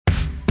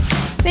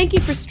Thank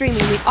you for streaming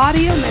the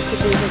audio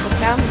messages of the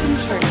Fountain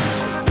Church.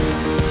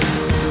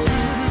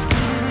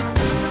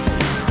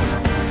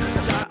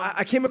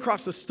 I came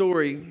across a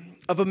story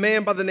of a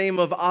man by the name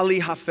of Ali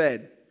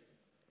Hafed.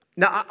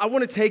 Now, I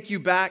want to take you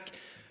back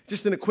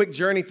just in a quick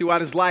journey throughout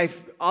his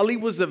life. Ali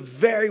was a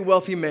very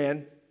wealthy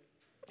man.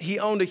 He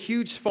owned a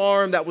huge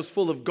farm that was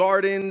full of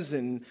gardens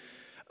and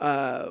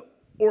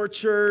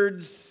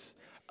orchards,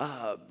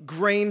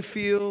 grain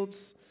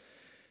fields.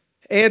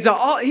 And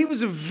he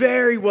was a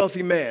very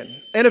wealthy man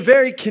and a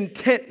very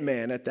content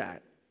man at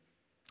that.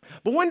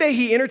 But one day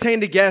he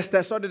entertained a guest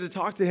that started to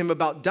talk to him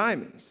about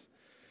diamonds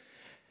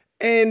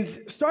and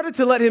started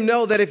to let him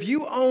know that if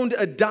you owned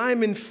a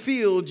diamond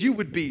field, you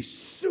would be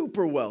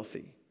super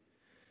wealthy.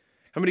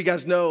 How many of you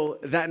guys know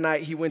that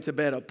night he went to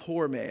bed a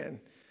poor man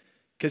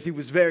because he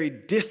was very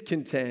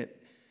discontent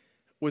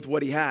with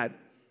what he had?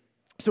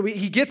 So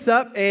he gets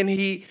up and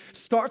he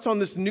starts on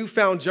this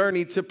newfound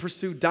journey to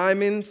pursue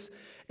diamonds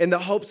in the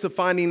hopes of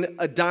finding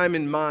a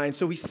diamond mine.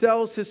 So he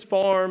sells his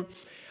farm.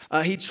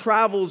 He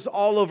travels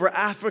all over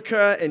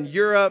Africa and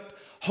Europe,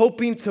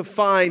 hoping to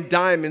find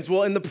diamonds.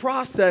 Well, in the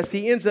process,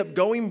 he ends up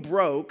going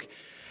broke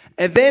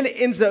and then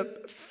ends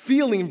up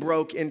feeling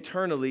broke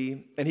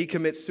internally, and he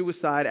commits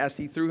suicide as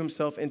he threw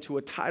himself into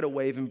a tidal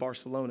wave in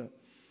Barcelona.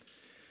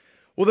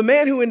 Well, the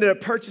man who ended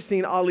up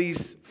purchasing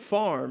Ali's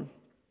farm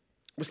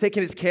was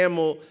taking his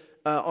camel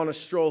on a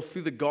stroll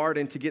through the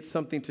garden to get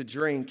something to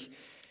drink,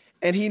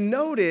 and he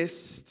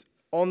noticed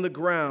on the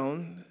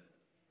ground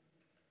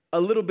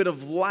a little bit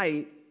of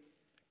light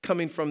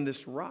coming from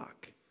this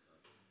rock.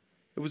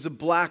 It was a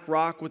black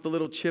rock with a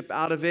little chip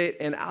out of it,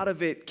 and out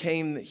of it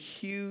came the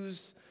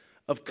hues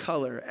of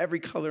color, every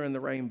color in the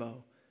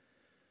rainbow.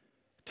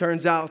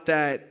 Turns out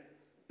that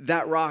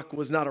rock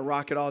was not a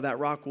rock at all. That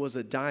rock was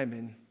a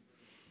diamond.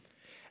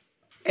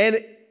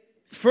 And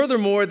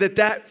furthermore,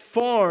 that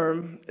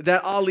farm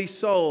that Ali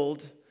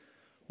sold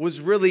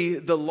was really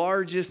the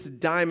largest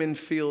diamond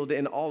field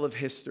in all of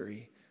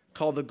history,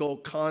 called the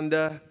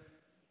Golconda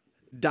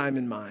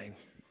Diamond Mine.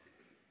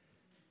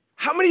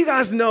 How many of you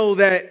guys know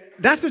that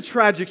that's a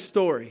tragic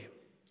story?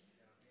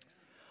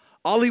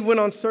 Ali went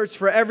on search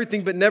for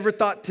everything but never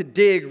thought to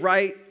dig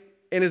right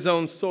in his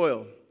own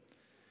soil.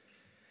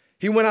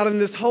 He went out in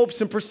this hopes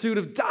and pursuit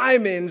of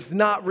diamonds,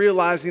 not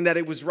realizing that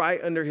it was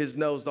right under his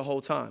nose the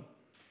whole time.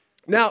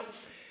 Now,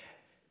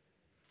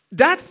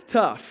 that's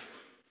tough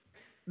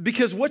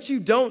because what you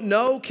don't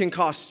know can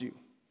cost you.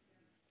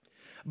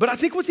 But I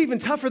think what's even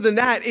tougher than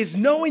that is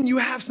knowing you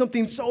have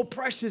something so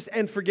precious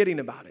and forgetting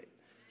about it.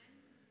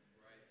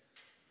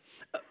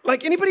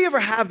 Like, anybody ever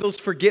have those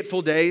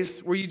forgetful days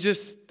where it's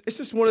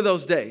just one of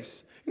those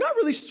days? You're not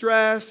really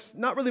stressed,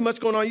 not really much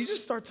going on. You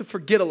just start to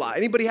forget a lot.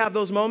 Anybody have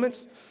those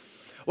moments?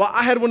 Well,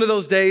 I had one of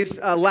those days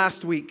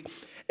last week.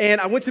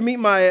 And I went to meet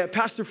my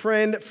pastor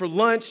friend for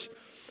lunch.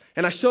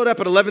 And I showed up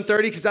at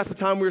 11:30 because that's the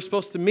time we were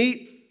supposed to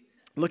meet.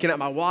 Looking at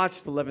my watch,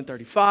 it's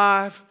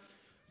 11:35,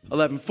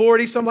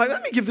 11:40. So I'm like,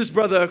 let me give this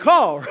brother a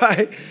call,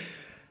 right?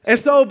 And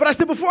so, but I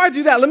said, before I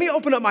do that, let me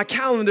open up my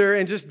calendar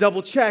and just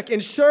double check.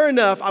 And sure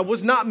enough, I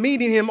was not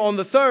meeting him on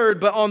the 3rd,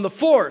 but on the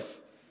 4th.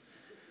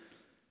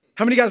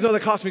 How many of you guys know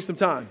that cost me some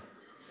time?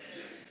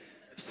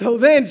 So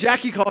then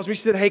Jackie calls me.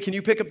 She said, hey, can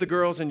you pick up the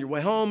girls on your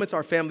way home? It's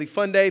our family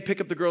fun day.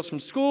 Pick up the girls from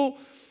school,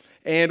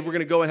 and we're going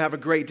to go and have a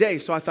great day.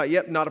 So I thought,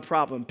 yep, not a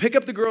problem. Pick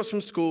up the girls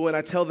from school, and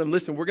I tell them,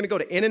 listen, we're going to go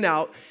to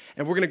In-N-Out,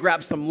 and we're going to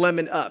grab some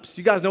Lemon Ups.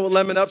 You guys know what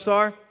Lemon Ups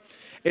are?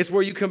 It's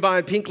where you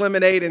combine pink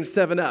lemonade and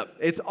 7-Up.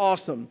 It's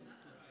awesome.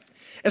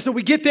 And so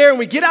we get there, and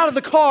we get out of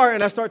the car,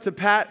 and I start to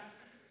pat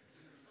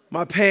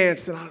my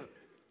pants, and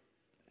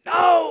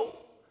no!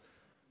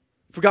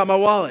 Forgot my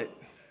wallet.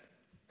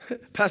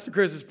 Pastor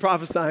Chris is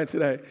prophesying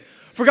today.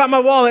 Forgot my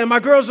wallet, and my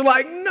girls are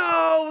like,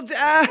 no,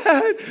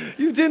 Dad,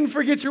 you didn't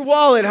forget your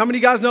wallet. How many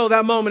of you guys know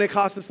that moment it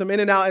cost us some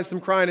In-N-Out and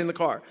some crying in the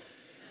car?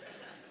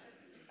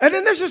 And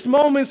then there's just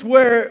moments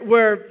where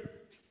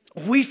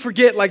we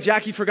forget, like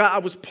Jackie forgot I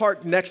was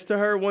parked next to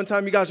her one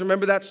time. You guys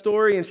remember that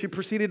story? And she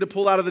proceeded to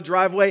pull out of the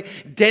driveway,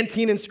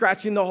 denting and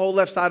scratching the whole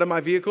left side of my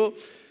vehicle.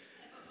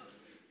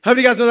 How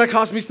many of you guys know that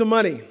cost me some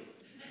money?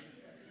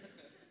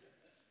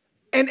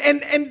 And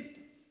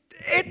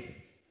it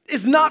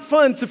is not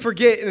fun to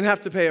forget and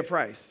have to pay a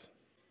price.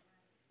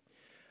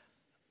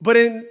 But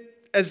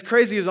as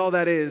crazy as all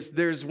that is,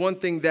 there's one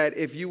thing that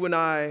if you and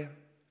I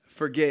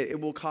forget,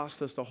 it will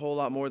cost us a whole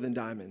lot more than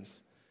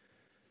diamonds.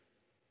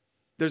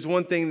 There's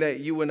one thing that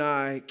you and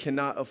I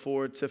cannot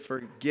afford to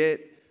forget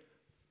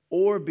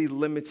or be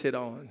limited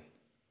on.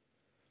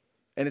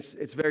 And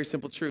it's very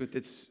simple truth.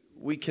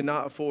 We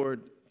cannot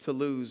afford to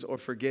lose or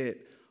forget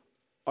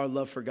our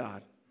love for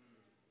God.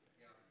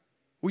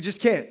 We just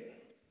can't.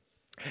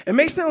 It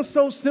may sound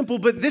so simple,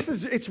 but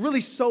it's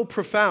really so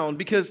profound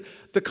because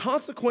the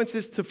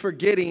consequences to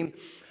forgetting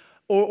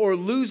or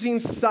losing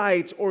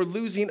sight or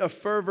losing a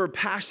fervor,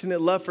 passionate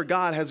love for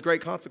God has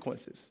great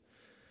consequences.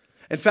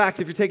 In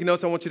fact, if you're taking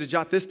notes, I want you to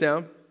jot this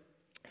down.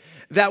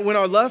 That when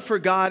our love for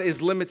God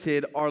is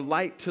limited, our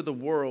light to the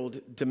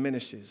world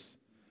diminishes.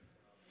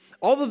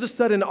 all of a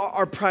sudden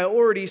our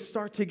priorities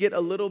start to get a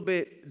little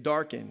bit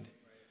darkened.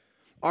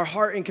 Our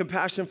heart and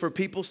compassion for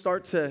people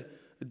start to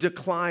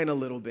decline a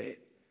little bit.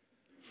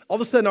 All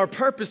of a sudden, our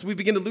purpose, we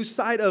begin to lose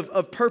sight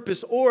of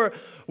purpose, or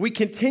we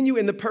continue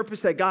in the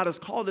purpose that God has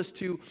called us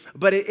to,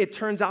 but it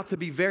turns out to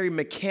be very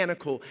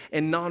mechanical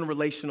and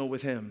non-relational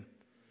with Him.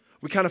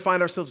 We kind of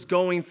find ourselves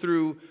going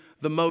through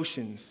the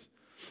motions.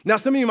 Now,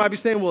 some of you might be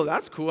saying, well,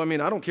 that's cool. I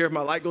mean, I don't care if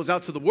my light goes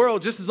out to the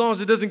world, just as long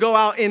as it doesn't go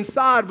out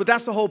inside, but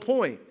that's the whole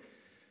point.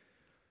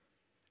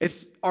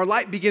 Our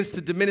light begins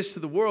to diminish to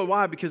the world.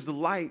 Why? Because the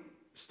light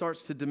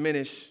starts to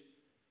diminish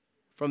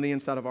from the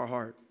inside of our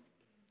heart.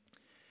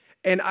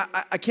 And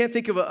I can't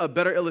think of a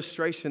better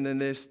illustration than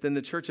this, than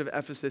the church of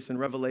Ephesus in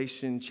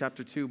Revelation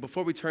chapter 2.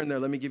 Before we turn there,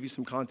 let me give you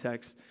some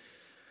context.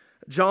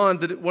 John,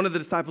 one of the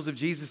disciples of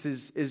Jesus,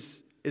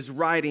 is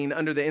writing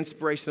under the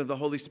inspiration of the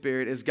Holy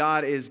Spirit as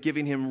God is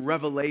giving him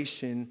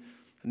revelation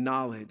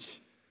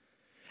knowledge.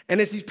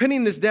 And as he's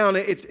penning this down,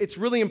 it's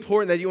really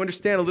important that you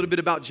understand a little bit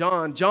about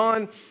John.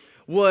 John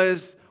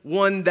was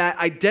one that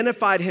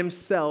identified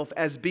himself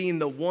as being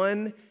the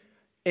one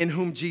in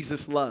whom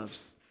Jesus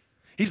loves.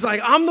 He's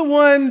like, I'm the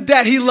one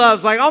that he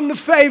loves. Like, I'm the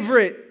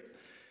favorite.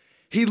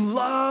 He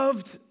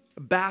loved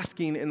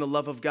basking in the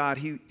love of God.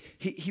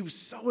 He was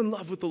so in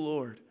love with the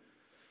Lord.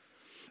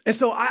 And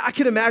so I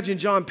can imagine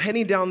John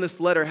penning down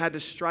this letter had to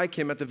strike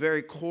him at the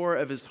very core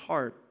of his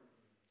heart.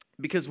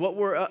 Because what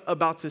we're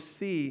about to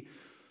see,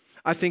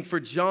 I think for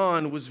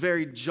John, was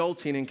very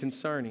jolting and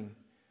concerning.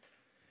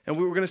 And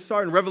we're going to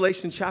start in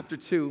Revelation chapter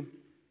 2.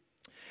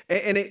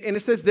 And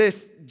it says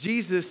this,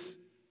 Jesus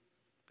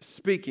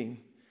speaking.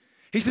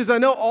 He says, I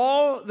know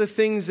all the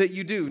things that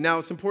you do. Now,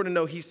 it's important to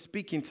know he's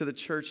speaking to the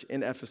church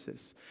in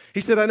Ephesus.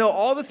 He said, I know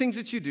all the things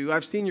that you do.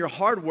 I've seen your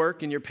hard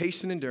work and your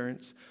patient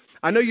endurance.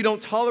 I know you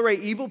don't tolerate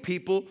evil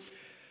people.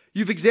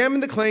 You've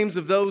examined the claims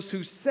of those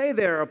who say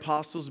they are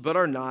apostles but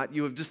are not.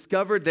 You have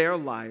discovered they are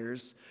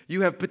liars.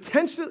 You have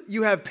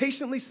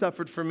patiently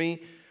suffered for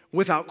me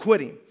without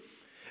quitting.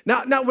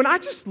 Now, when I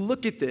just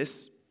look at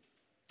this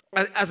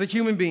as a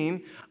human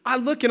being, I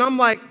look and I'm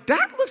like,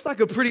 that looks like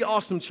a pretty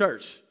awesome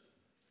church.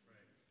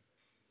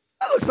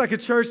 That looks like a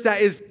church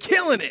that is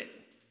killing it.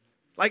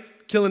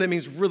 Like, killing it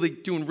means really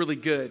doing really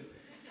good.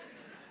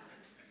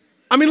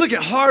 I mean, look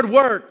at hard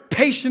work,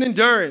 patient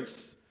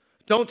endurance.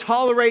 Don't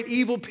tolerate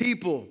evil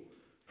people,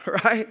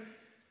 right?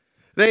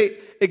 They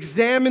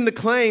examine the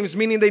claims,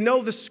 meaning they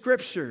know the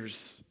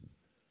scriptures.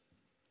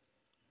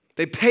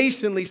 They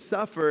patiently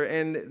suffer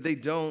and they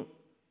don't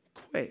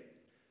quit.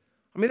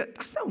 I mean,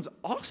 that sounds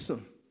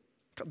awesome.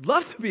 I'd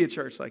love to be a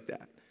church like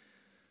that.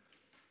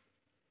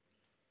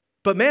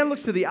 But man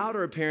looks to the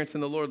outer appearance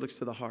and the Lord looks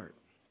to the heart.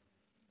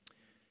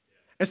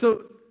 And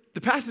so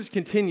the passage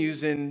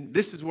continues, and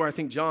this is where I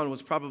think John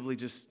was probably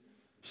just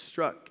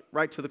struck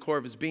right to the core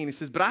of his being. He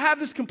says, but I have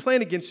this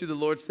complaint against you, the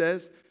Lord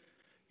says.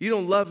 You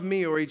don't love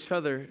me or each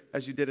other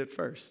as you did at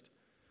first.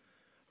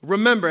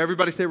 Remember,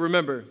 everybody say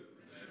remember.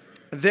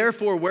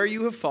 Therefore, where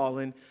you have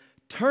fallen,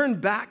 turn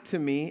back to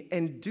me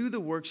and do the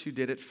works you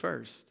did at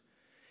first.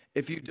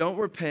 If you don't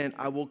repent,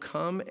 I will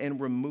come and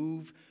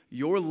remove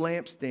your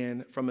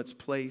lampstand from its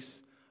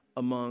place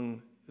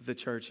among the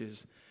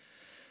churches.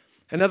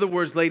 In other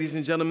words, ladies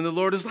and gentlemen, the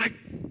Lord is like,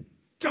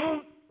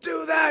 don't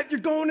do that.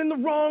 You're going in the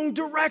wrong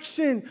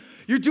direction.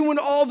 You're doing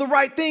all the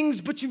right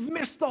things, but you've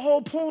missed the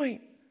whole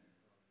point.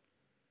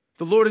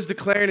 The Lord is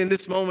declaring in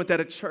this moment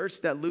that a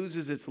church that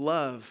loses its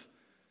love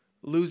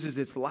loses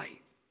its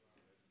light.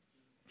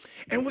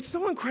 And what's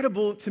so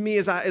incredible to me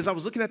as I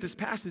was looking at this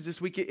passage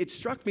this week, it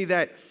struck me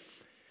that,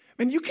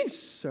 man, you can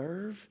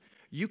serve,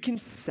 you can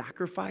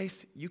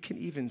sacrifice, you can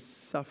even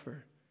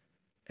suffer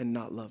and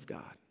not love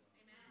God.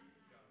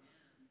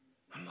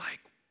 I'm like,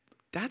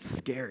 that's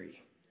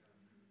scary.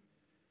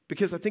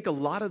 Because I think a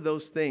lot of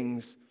those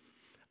things,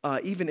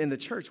 even in the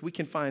church, we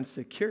can find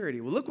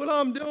security. Well, look what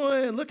I'm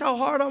doing. Look how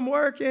hard I'm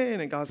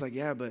working. And God's like,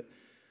 yeah, but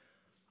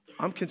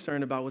I'm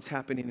concerned about what's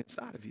happening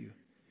inside of you.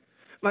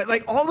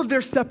 Like all of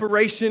their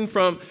separation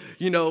from,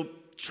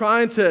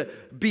 trying to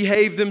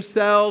behave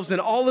themselves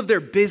and all of their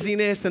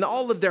busyness and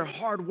all of their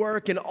hard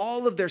work and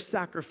all of their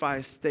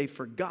sacrifice, they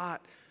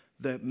forgot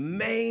the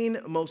main,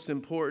 most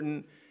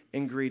important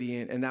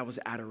ingredient, and that was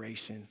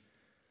adoration.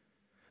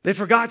 They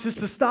forgot just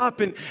to stop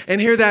and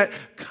hear that,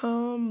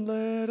 come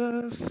let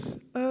us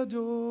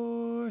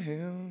adore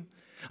him.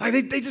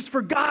 Like they just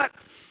forgot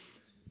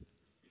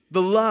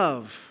the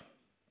love.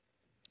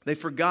 They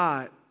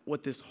forgot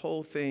what this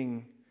whole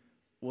thing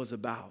was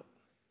about.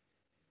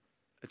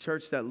 A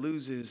church that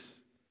loses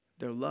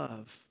their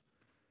love,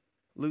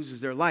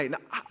 loses their light. Now,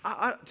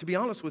 I, to be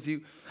honest with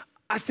you,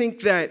 I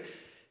think that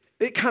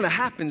it kind of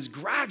happens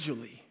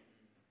gradually.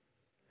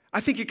 I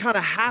think it kind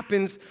of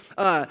happens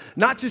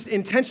not just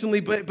intentionally,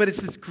 but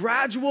it's this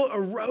gradual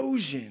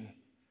erosion.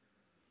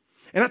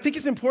 And I think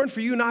it's important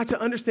for you and I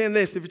to understand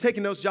this. If you're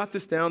taking notes, jot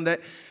this down,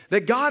 that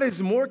God is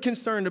more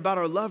concerned about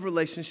our love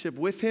relationship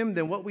with him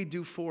than what we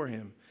do for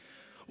him.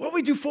 What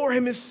we do for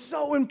him is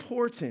so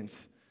important,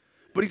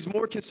 but he's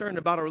more concerned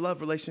about our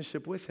love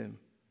relationship with him.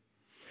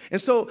 And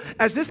so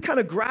as this kind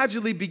of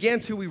gradually began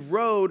to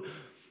erode,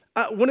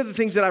 one of the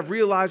things that I've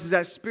realized is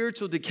that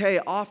spiritual decay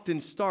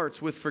often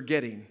starts with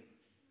forgetting.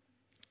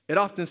 It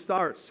often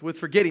starts with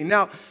forgetting.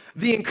 Now,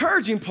 the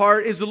encouraging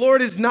part is the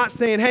Lord is not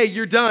saying, hey,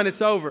 you're done,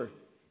 it's over.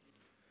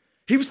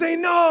 He was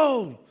saying,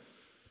 no,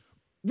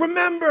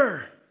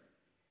 remember,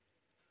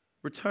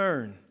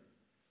 return,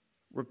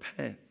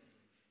 repent.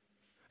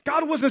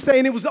 God wasn't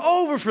saying it was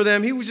over for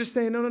them. He was just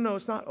saying, no,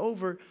 it's not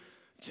over.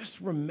 Just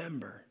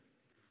remember.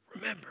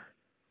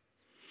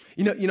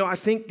 You know, I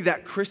think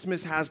that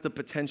Christmas has the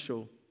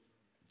potential,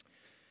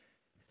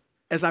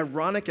 as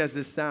ironic as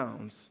this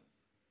sounds,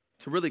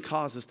 to really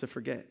cause us to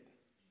forget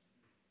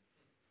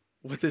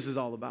what this is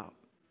all about.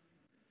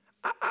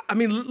 I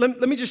mean,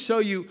 let me just show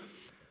you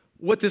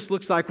what this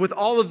looks like with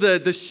all of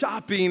the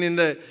shopping and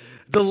the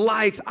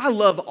lights. I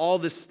love all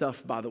this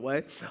stuff, by the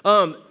way.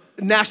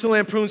 National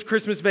Lampoon's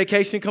Christmas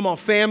Vacation. Come on,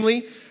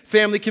 family.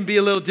 Family can be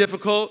a little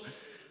difficult.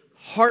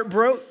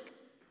 Heartbreak.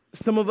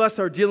 Some of us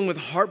are dealing with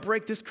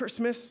heartbreak this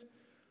Christmas.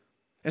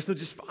 And so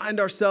just find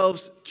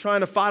ourselves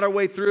trying to fight our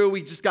way through.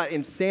 We just got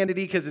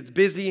insanity because it's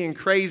busy and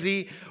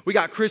crazy. We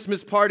got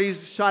Christmas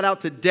parties, shot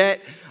out to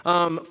debt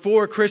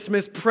for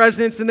Christmas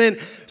presents. And then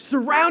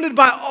surrounded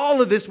by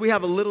all of this, we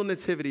have a little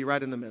nativity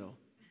right in the middle.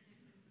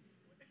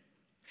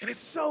 And it's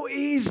so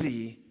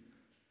easy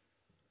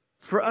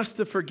for us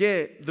to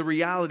forget the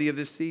reality of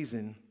this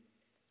season,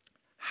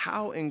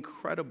 how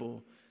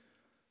incredible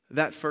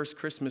that first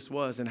Christmas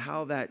was and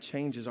how that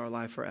changes our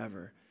life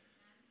forever.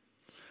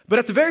 But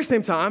at the very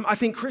same time, I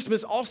think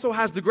Christmas also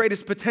has the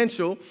greatest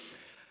potential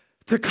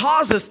to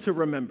cause us to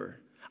remember.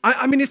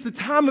 I mean, it's the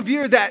time of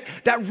year that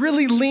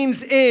really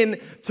leans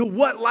in to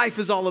what life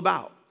is all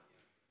about.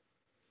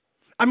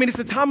 I mean, it's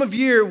the time of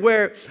year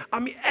where,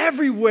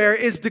 everywhere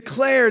is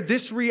declared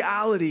this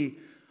reality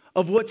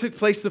of what took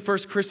place the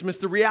first Christmas,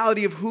 the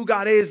reality of who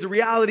God is, the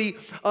reality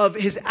of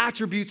his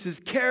attributes,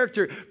 his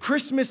character.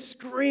 Christmas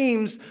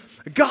screams,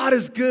 God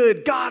is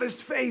good, God is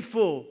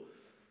faithful.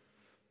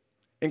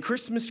 And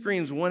Christmas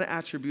screams one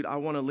attribute I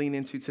want to lean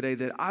into today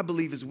that I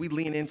believe as we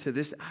lean into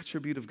this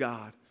attribute of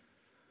God,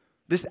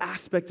 this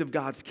aspect of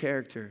God's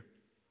character,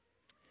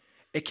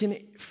 it can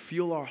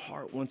fuel our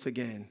heart once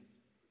again.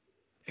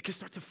 It can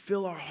start to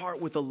fill our heart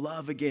with a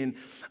love again.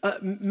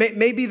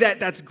 Maybe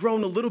that's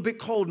grown a little bit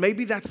cold.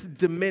 Maybe that's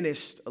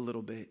diminished a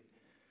little bit.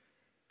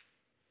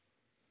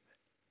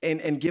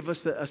 And give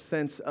us a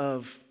sense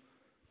of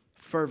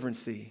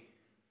fervency.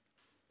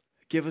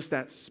 Give us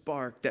that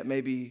spark that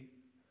maybe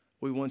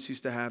we once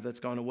used to have that's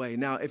gone away.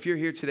 Now, if you're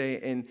here today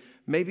and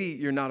maybe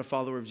you're not a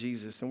follower of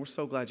Jesus, and we're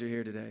so glad you're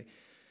here today.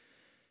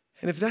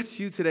 And if that's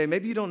you today,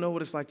 maybe you don't know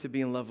what it's like to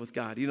be in love with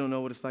God. You don't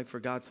know what it's like for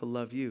God to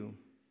love you.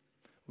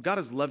 Well, God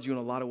has loved you in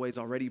a lot of ways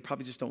already. You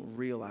probably just don't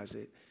realize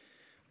it.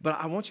 But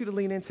I want you to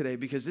lean in today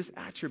because this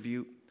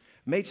attribute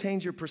may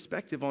change your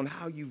perspective on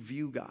how you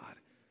view God.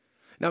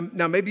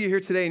 Now maybe you're here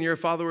today and you're a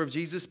follower of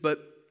Jesus, but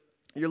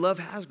your love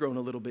has grown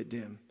a little bit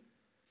dim.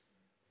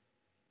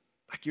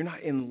 Like you're not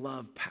in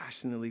love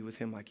passionately with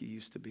him like you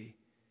used to be.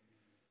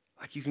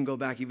 Like you can go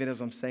back, even as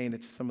I'm saying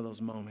it, to some of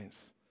those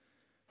moments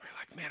where you're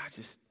like, man,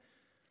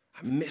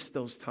 I miss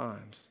those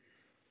times.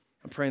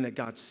 I'm praying that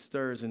God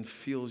stirs and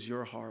fuels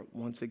your heart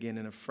once again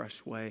in a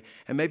fresh way.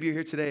 And maybe you're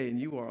here today and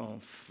you are on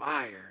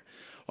fire.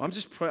 Well, I'm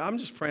just praying.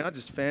 I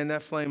just fan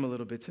that flame a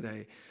little bit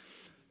today.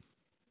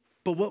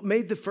 But what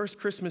made the first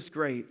Christmas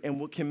great and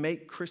what can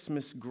make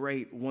Christmas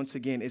great once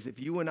again is if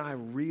you and I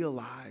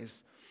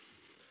realize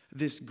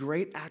this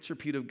great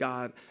attribute of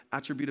God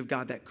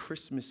that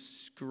Christmas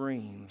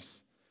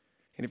screams.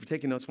 And if you're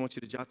taking notes, I want you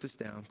to jot this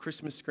down.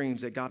 Christmas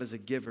screams that God is a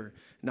giver,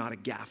 not a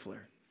gaffler.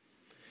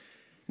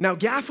 Now,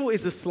 gaffle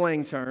is a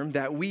slang term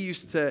that we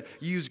used to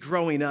use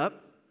growing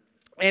up,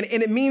 and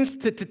it means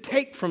to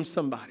take from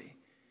somebody.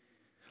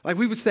 Like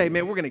we would say,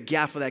 man, we're going to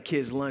gaffle that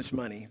kid's lunch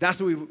money.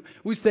 That's what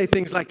we say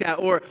things like that.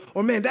 Or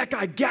man, that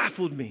guy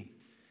gaffled me.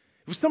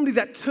 It was somebody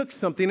that took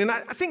something. And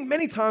I think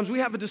many times we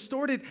have a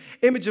distorted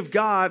image of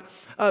God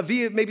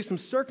via maybe some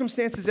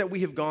circumstances that we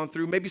have gone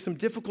through, maybe some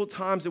difficult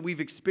times that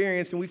we've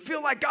experienced, and we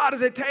feel like God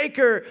is a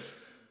taker.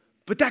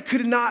 But that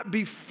could not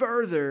be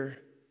further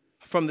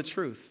from the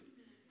truth.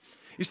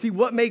 You see,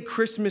 what made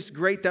Christmas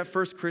great that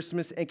first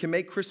Christmas and can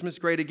make Christmas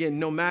great again,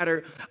 no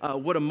matter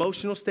what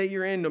emotional state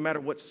you're in, no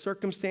matter what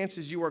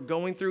circumstances you are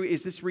going through,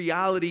 is this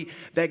reality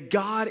that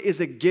God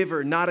is a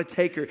giver, not a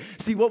taker.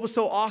 See, what was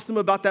so awesome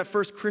about that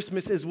first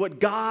Christmas is what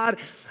God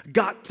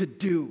got to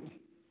do.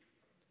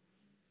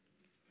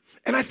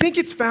 And I think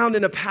it's found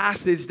in a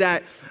passage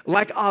that,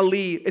 like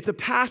Ali, it's a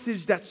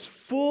passage that's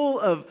full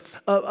of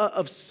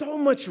so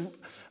much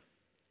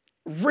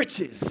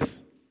riches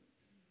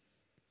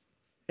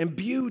and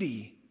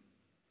beauty.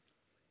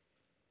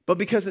 But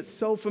because it's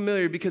so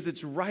familiar, because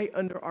it's right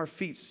under our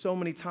feet so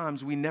many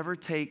times, we never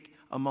take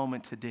a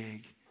moment to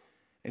dig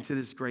into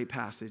this great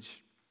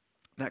passage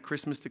that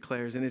Christmas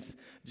declares. And it's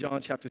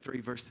John chapter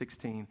 3, verse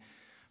 16.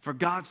 For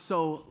God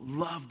so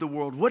loved the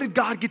world. What did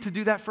God get to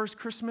do that first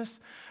Christmas?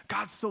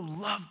 God so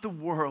loved the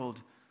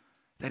world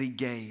that he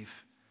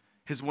gave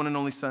his one and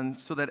only Son,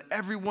 so that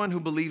everyone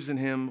who believes in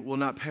him will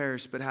not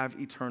perish but have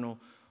eternal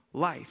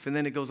life. And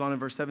then it goes on in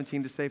verse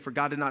 17 to say, for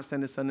God did not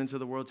send his Son into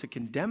the world to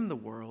condemn the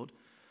world,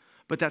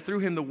 but that through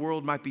him the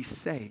world might be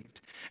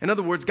saved. In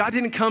other words, God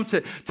didn't come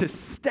to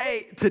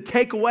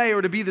take away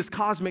or to be this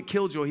cosmic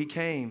killjoy. He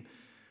came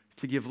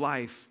to give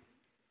life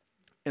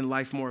and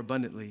life more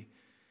abundantly.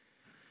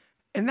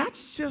 And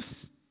that's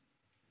just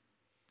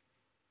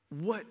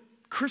what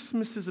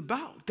Christmas is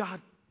about. God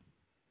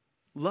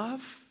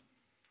love,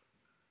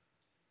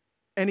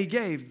 and he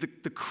gave.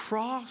 The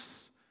cross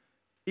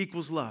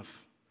equals love.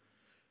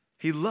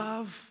 He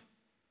loved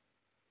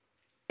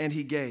and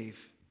he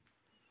gave.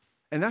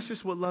 And that's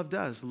just what love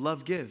does.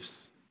 Love gives.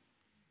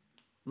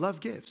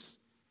 Love gives.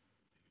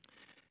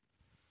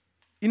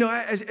 You know,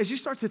 as you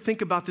start to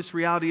think about this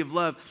reality of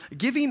love,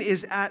 giving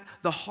is at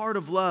the heart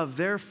of love.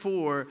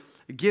 Therefore,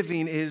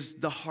 giving is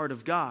the heart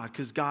of God,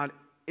 because God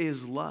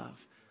is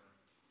love.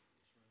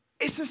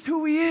 It's just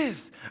who he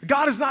is.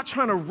 God is not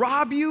trying to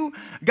rob you.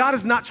 God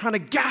is not trying to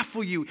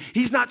gaffle you.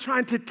 He's not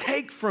trying to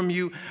take from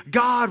you.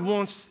 God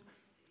wants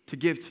to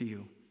give to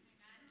you.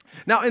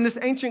 Now, in this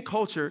ancient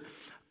culture,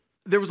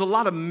 there was a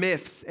lot of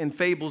myths and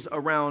fables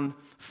around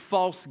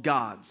false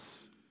gods,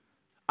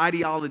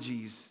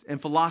 ideologies,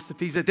 and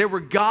philosophies, that there were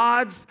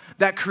gods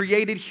that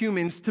created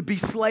humans to be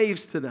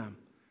slaves to them.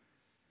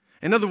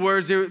 In other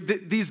words,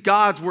 these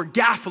gods were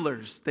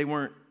gafflers. They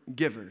weren't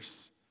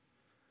givers.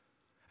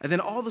 And then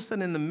all of a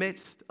sudden, in the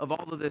midst of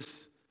all of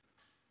this,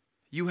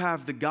 you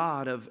have the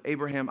God of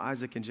Abraham,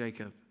 Isaac, and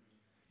Jacob.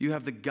 You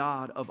have the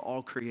God of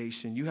all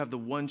creation. You have the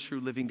one true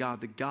living God,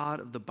 the God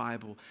of the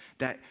Bible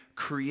that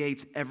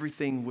creates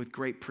everything with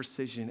great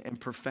precision and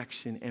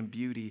perfection and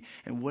beauty.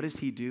 And what does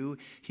he do?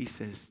 He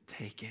says,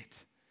 take it,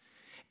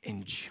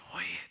 enjoy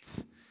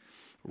it,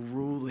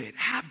 rule it,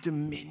 have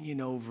dominion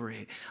over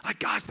it. Like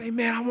God saying,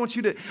 man, I want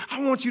you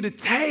to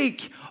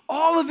take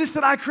all of this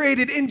that I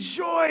created,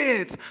 enjoy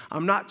it.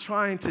 I'm not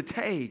trying to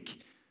take.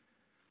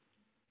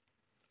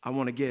 I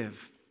want to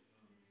give.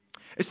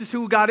 It's just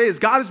who God is.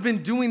 God has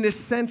been doing this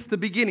since the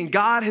beginning.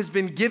 God has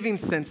been giving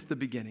since the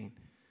beginning.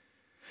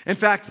 In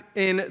fact,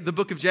 in the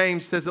book of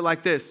James, it says it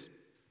like this: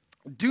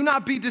 do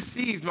not be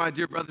deceived, my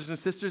dear brothers and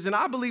sisters. And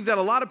I believe that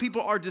a lot of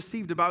people are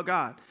deceived about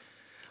God.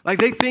 Like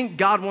they think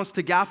God wants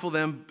to gaffle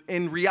them.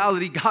 In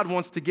reality, God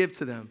wants to give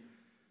to them.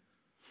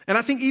 And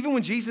I think even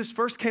when Jesus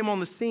first came on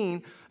the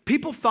scene,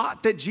 people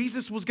thought that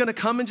Jesus was going to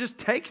come and just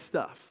take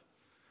stuff.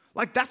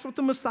 Like that's what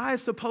the Messiah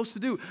is supposed to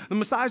do. The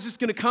Messiah is just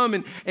going to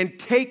come and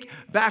take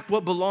back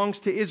what belongs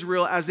to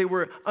Israel as they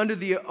were under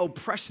the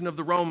oppression of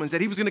the Romans. That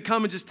he was going to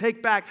come and just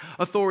take back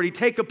authority,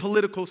 take a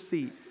political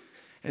seat.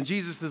 And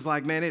Jesus is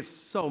like, man, it's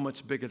so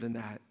much bigger than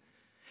that.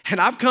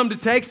 And I've come to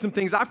take some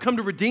things. I've come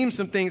to redeem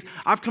some things.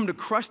 I've come to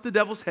crush the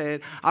devil's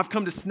head. I've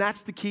come to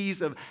snatch the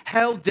keys of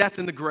hell, death,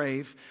 and the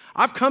grave.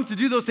 I've come to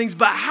do those things.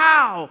 But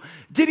how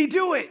did he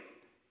do it?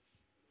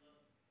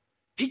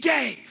 He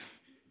gave.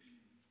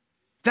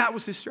 That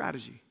was his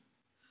strategy.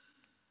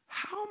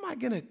 How am I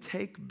going to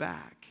take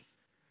back?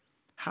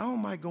 How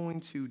am I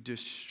going to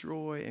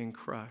destroy and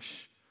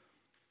crush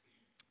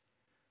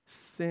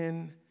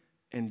sin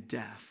and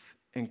death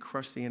and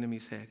crush the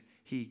enemy's head?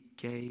 He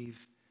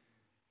gave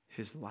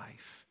his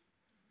life.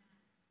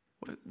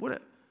 What a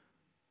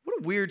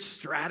weird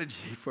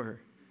strategy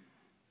for,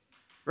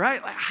 right?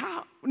 Like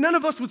how none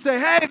of us would say,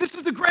 hey, this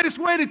is the greatest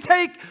way to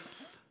take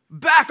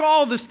back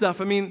all this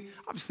stuff. I mean,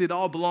 obviously it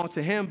all belonged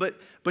to him, but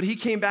he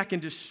came back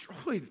and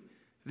destroyed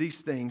these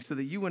things so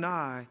that you and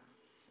I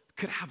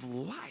could have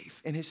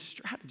life. And his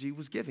strategy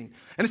was giving.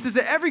 And it says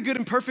that every good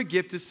and perfect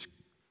gift is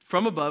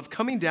from above,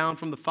 coming down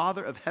from the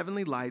Father of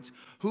heavenly lights,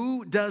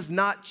 who does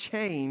not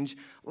change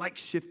like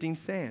shifting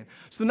sand.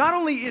 So not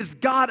only is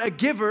God a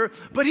giver,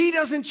 but he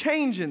doesn't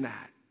change in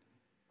that.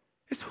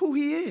 It's who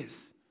he is.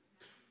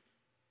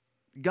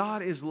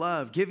 God is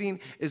love. Giving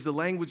is the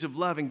language of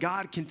love, and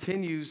God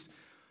continues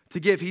to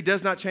give. He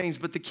does not change,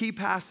 but the key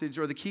passage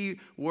or the key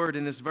word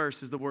in this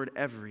verse is the word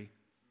every.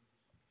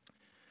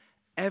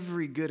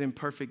 Every good and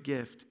perfect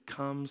gift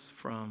comes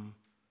from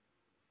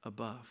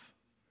above.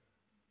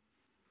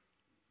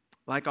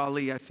 Like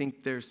Ali, I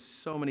think there's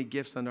so many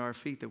gifts under our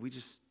feet that we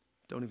just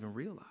don't even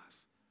realize.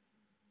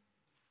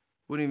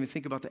 We don't even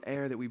think about the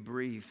air that we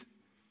breathe,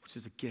 which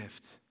is a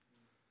gift.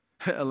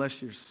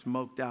 Unless you're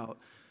smoked out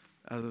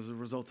as a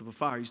result of a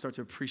fire, you start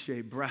to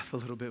appreciate breath a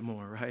little bit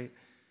more, right?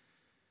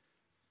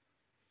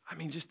 I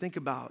mean, just think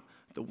about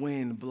the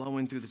wind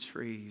blowing through the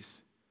trees,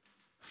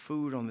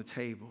 food on the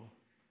table.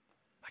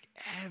 Like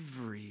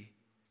every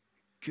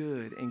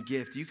good and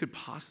gift you could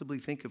possibly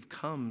think of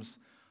comes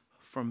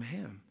from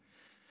him.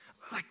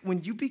 Like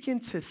when you begin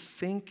to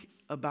think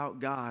about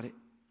God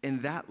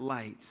in that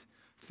light,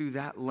 through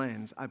that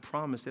lens, I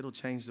promise it'll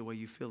change the way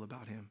you feel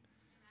about him.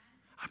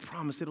 I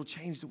promise it'll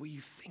change the way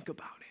you think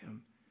about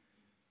him.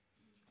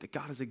 That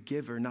God is a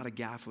giver, not a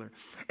gaffler.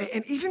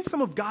 And even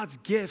some of God's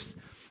gifts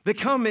that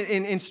come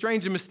in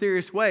strange and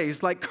mysterious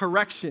ways, like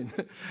correction.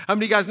 How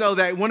many of you guys know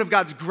that one of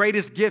God's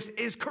greatest gifts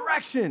is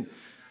correction?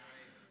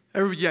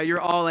 Yeah, you're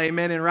all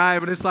amen and right,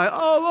 but it's like,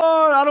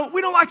 oh Lord,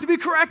 we don't like to be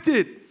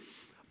corrected.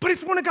 But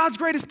it's one of God's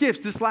greatest gifts.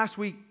 This last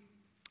week,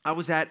 I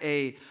was at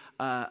a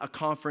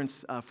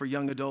conference for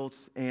young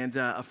adults, and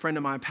a friend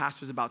of mine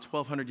pastors about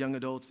 1,200 young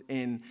adults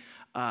in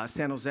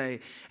San Jose.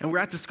 And we're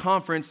at this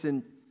conference,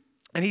 and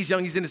he's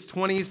young, he's in his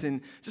 20s,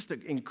 and just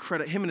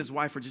incredible. Him and his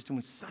wife are just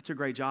doing such a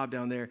great job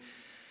down there.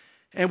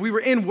 And we were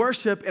in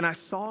worship, and I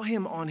saw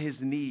him on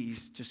his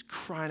knees just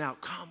crying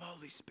out, come,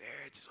 Holy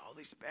Spirit, just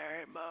Holy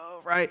Spirit,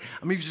 move, right?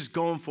 I mean, he was just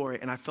going for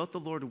it. And I felt the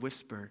Lord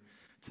whisper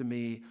to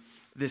me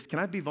this. Can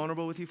I be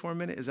vulnerable with you for a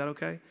minute? Is that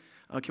okay?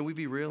 Can we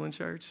be real in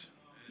church?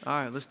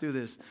 All right, let's do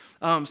this.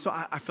 So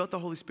I felt the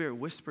Holy Spirit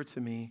whisper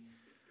to me,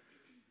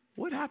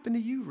 what happened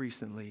to you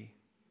recently?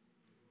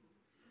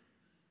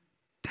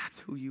 That's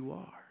who you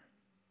are.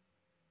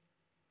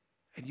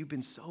 And you've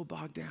been so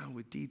bogged down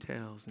with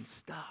details and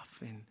stuff.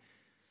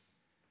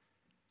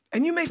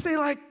 And you may say,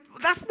 like,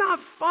 that's not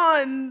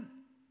fun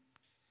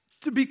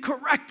to be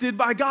corrected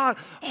by God.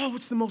 Oh,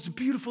 it's the most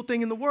beautiful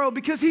thing in the world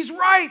because he's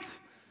right.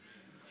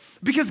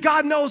 Because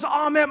God knows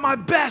I'm at my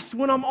best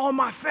when I'm on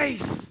my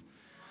face.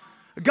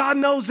 God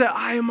knows that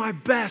I am my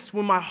best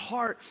when my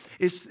heart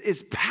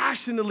is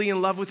passionately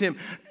in love with him.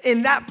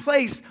 In that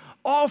place,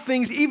 all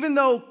things, even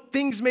though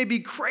things may be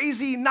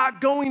crazy, not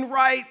going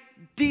right,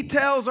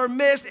 details are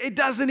missed, it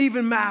doesn't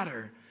even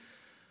matter.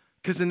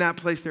 Because in that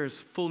place, there is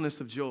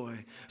fullness of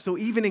joy. So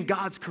even in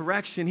God's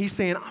correction, he's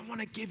saying, I want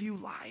to give you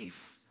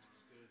life.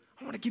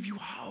 I want to give you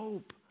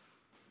hope.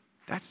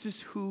 That's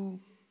just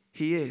who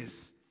he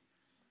is.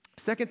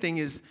 Second thing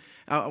is,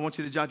 I want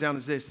you to jot down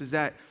is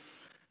that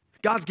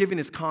God's giving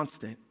is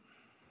constant.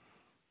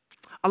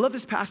 I love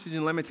this passage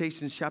in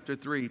Lamentations chapter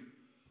 3.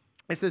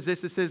 It says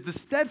this, it says, the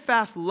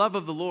steadfast love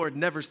of the Lord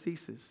never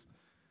ceases.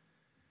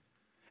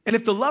 And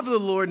if the love of the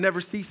Lord never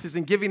ceases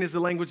and giving is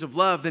the language of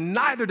love, then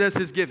neither does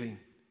his giving.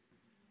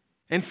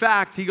 In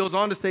fact, he goes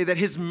on to say that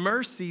his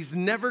mercies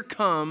never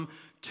come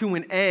to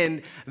an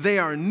end. They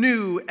are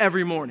new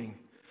every morning.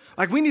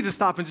 Like, we need to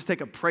stop and just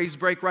take a praise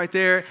break right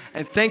there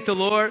and thank the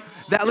Lord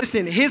that,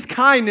 listen, his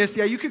kindness,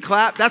 yeah, you can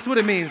clap. That's what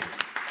it means.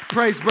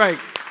 Praise break.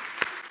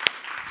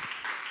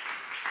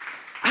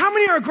 How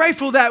many are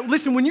grateful that,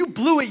 listen, when you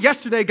blew it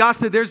yesterday, God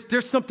said,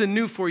 there's something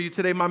new for you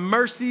today. My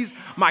mercies,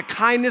 my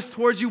kindness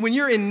towards you. When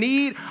you're in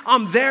need,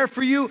 I'm there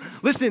for you.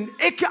 Listen,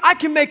 I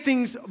can make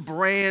things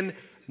brand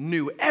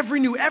new.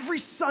 Every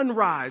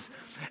sunrise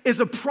is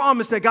a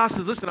promise that God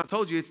says, listen, I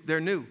told you,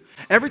 they're new.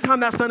 Every time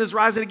that sun is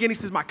rising again, he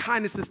says, my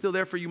kindness is still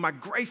there for you. My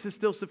grace is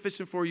still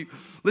sufficient for you.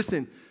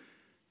 Listen,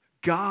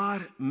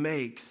 God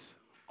makes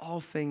all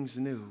things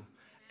new.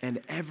 And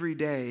every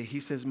day, he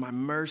says, my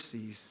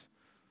mercies,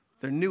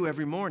 they're new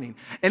every morning.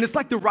 And it's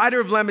like the writer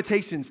of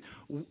Lamentations.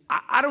 We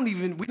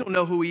don't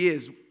know who he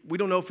is. We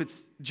don't know if it's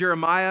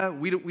Jeremiah.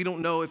 We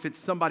don't know if it's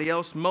somebody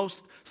else.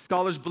 Most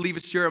scholars believe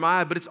it's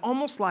Jeremiah, but it's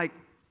almost like,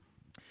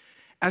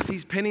 as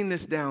he's penning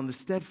this down, the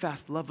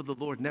steadfast love of the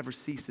Lord never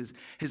ceases.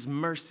 His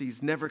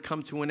mercies never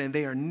come to an end.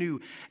 They are new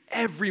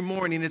every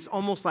morning. It's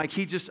almost like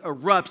he just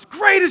erupts.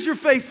 Great is your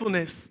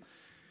faithfulness.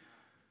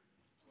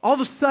 All of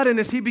a sudden,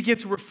 as he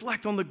begins to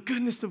reflect on the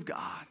goodness of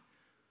God,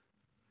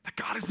 that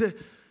God is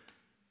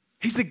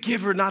he's a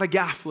giver, not a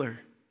gaffler.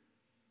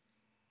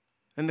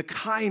 And the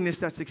kindness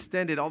that's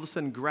extended, all of a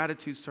sudden,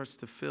 gratitude starts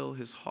to fill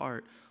his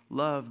heart.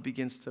 Love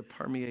begins to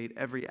permeate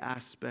every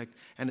aspect,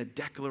 and a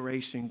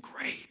declaration,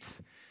 great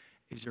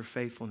is your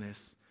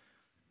faithfulness,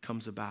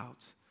 comes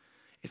about.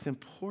 It's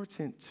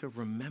important to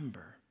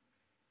remember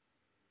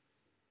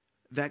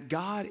that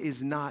God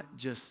is not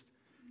just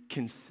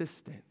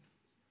consistent,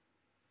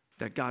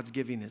 that God's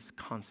giving is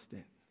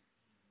constant.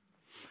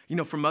 You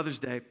know, for Mother's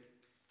Day,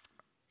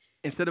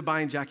 instead of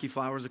buying Jackie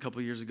flowers a couple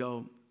of years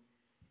ago,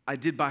 I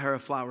did buy her a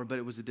flower, but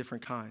it was a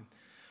different kind.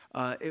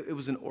 It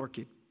was an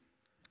orchid.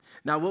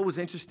 Now, what was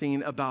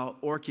interesting about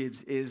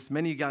orchids is,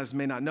 many of you guys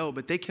may not know,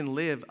 but they can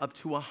live up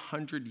to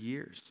 100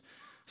 years,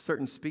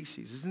 certain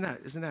species. Isn't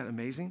that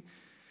amazing?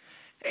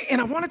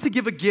 And I wanted to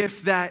give a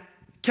gift that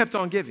kept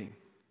on giving,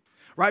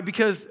 right?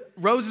 Because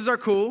roses are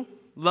cool,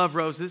 love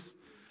roses.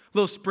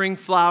 Little spring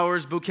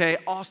flowers, bouquet,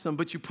 awesome.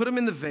 But you put them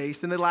in the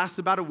vase, and they last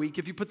about a week.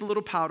 If you put the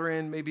little powder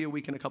in, maybe a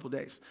week and a couple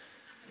days.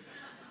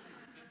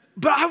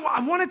 But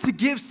I wanted to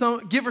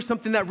give her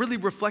something that really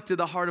reflected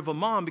the heart of a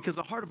mom, because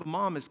the heart of a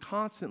mom is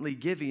constantly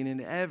giving in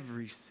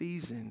every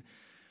season.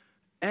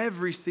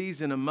 Every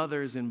season, a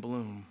mother is in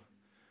bloom,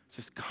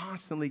 just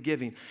constantly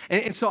giving.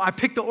 And so I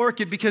picked the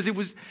orchid because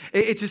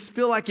it just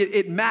felt like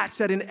it matched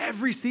that in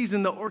every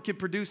season the orchid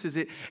produces.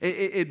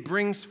 It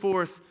brings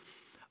forth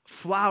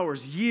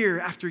flowers year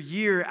after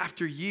year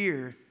after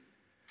year.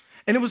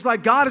 And it was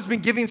like God has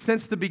been giving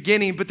since the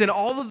beginning, but then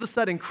all of a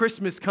sudden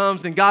Christmas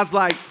comes and God's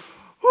like,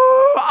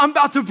 I'm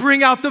about to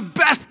bring out the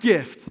best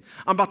gift.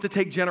 I'm about to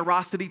take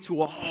generosity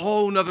to a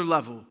whole nother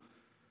level.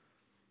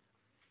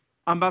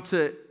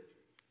 The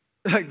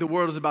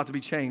world is about to be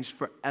changed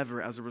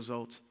forever as a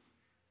result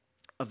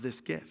of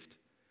this gift.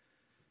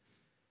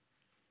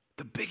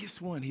 The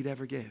biggest one he'd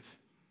ever give.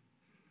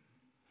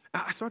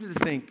 I started to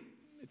think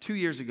 2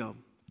 years ago,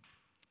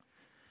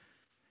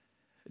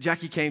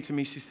 Jackie came to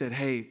me. She said,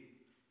 hey,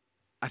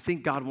 I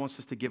think God wants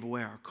us to give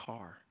away our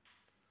car.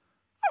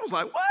 I was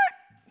like, what?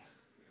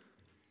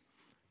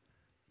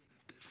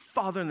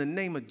 Father, in the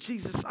name of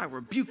Jesus, I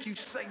rebuke you,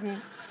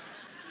 Satan.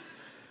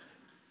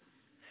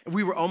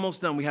 We were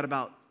almost done. We had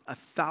about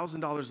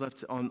 $1,000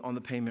 left on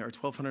the payment, or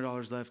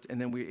 $1,200 left,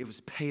 and then it was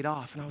paid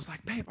off. And I was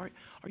like, babe, are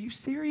you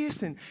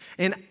serious? And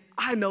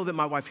I know that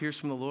my wife hears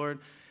from the Lord,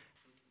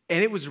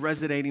 and it was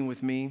resonating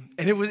with me,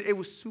 and it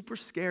was super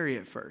scary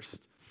at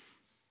first.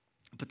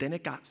 But then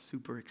it got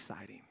super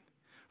exciting.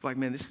 Like,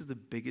 man, this is the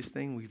biggest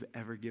thing we've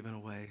ever given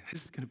away.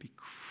 This is going to be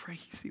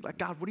crazy. Like,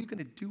 God, what are you going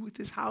to do with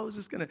this? How is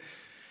this going to?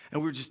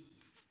 And we were just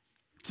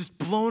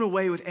blown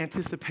away with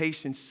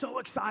anticipation, so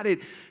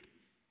excited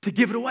to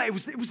give it away. It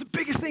was the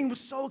biggest thing. It was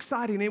so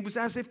exciting. It was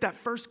as if that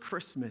first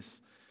Christmas,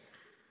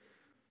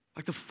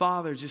 like the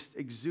Father just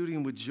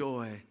exuding with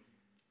joy,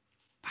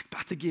 like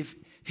about to give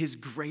his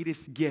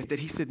greatest gift, that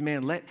he said,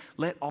 man,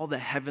 let all the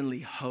heavenly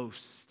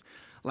hosts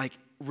like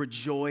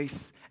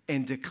rejoice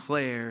and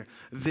declare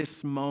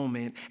this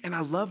moment. And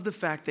I love the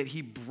fact that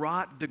he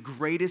brought the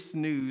greatest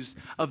news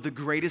of the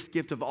greatest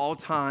gift of all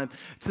time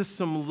to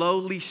some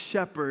lowly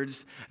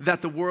shepherds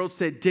that the world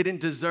said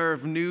didn't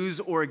deserve news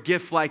or a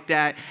gift like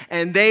that.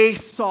 And they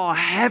saw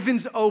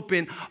heavens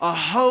open, a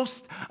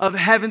host of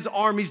heaven's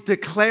armies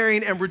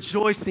declaring and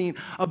rejoicing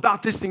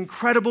about this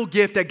incredible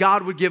gift that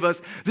God would give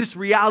us, this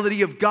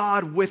reality of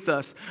God with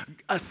us.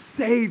 A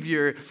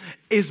Savior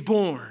is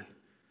born.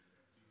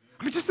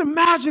 I mean, just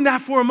imagine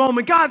that for a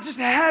moment. God, just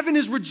heaven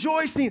is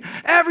rejoicing.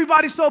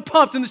 Everybody's so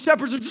pumped, and the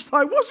shepherds are just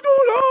like, what's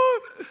going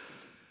on?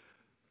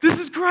 This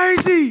is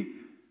crazy.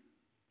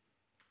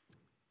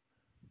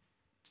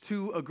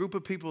 To a group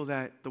of people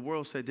that the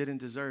world said didn't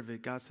deserve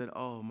it, God said,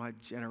 oh, my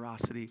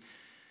generosity.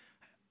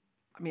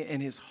 I mean,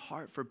 and his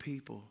heart for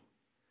people,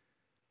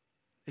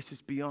 it's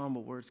just beyond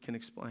what words can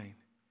explain.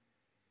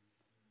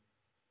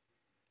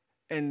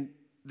 And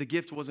the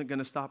gift wasn't going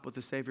to stop with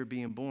the Savior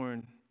being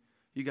born.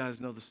 You guys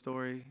know the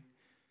story.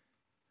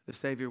 The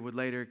Savior would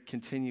later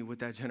continue with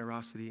that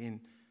generosity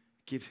and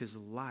give his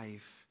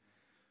life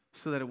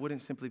so that it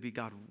wouldn't simply be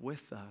God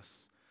with us,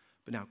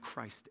 but now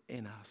Christ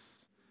in us,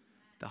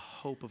 the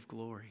hope of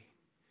glory.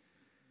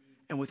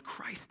 And with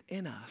Christ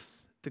in us,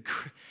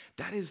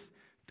 that is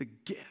the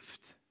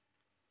gift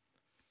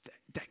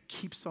that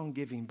keeps on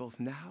giving both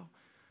now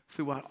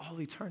throughout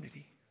all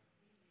eternity.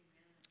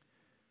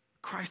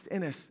 Christ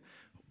in us,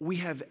 we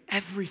have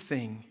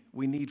everything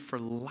we need for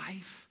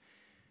life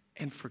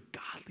and for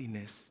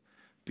godliness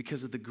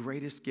because of the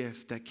greatest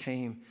gift that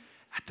came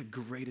at the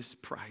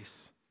greatest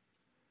price.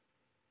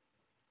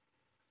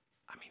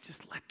 I mean,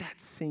 just let that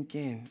sink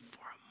in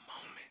for a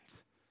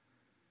moment.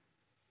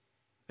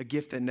 A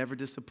gift that never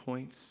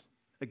disappoints,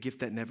 a gift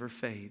that never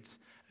fades,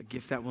 a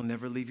gift that will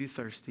never leave you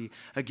thirsty,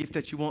 a gift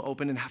that you won't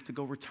open and have to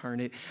go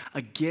return it,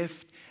 a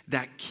gift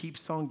that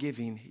keeps on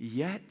giving,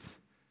 yet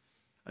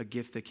a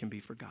gift that can be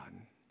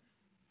forgotten.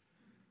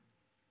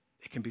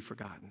 It can be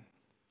forgotten.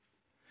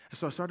 And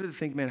so I started to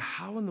think, man,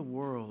 how in the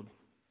world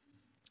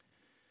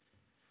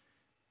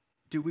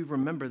do we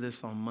remember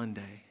this on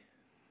Monday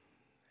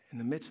in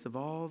the midst of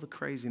all the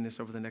craziness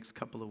over the next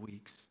couple of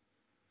weeks?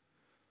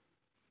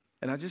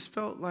 And I just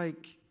felt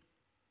like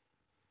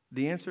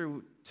the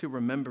answer to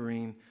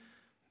remembering,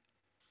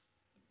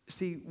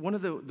 see, one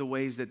of the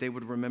ways that they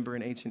would remember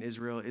in ancient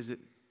Israel is that,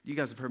 you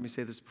guys have heard me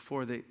say this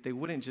before, they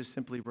wouldn't just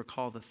simply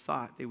recall the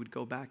thought, they would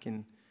go back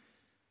and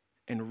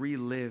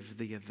relive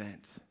the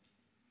event.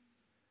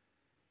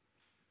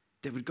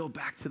 They would go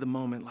back to the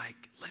moment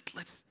like,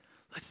 let's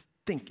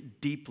think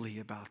deeply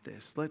about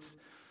this. Let's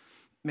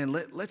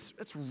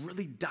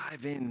really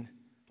dive in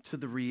to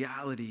the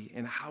reality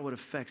and how it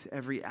affects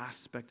every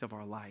aspect of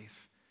our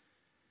life.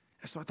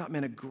 And so I thought,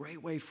 man, a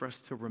great way for us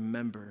to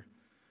remember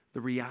the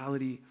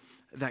reality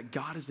that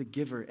God is a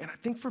giver. And I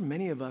think for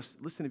many of us,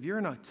 listen, if you're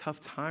in a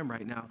tough time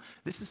right now,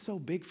 this is so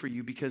big for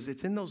you because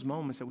it's in those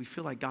moments that we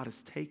feel like God is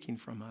taking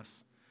from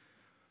us.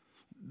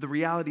 The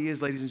reality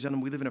is, ladies and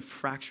gentlemen, we live in a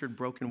fractured,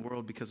 broken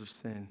world because of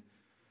sin.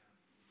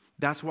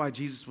 That's why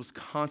Jesus was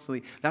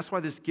that's why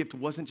this gift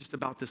wasn't just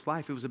about this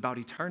life, it was about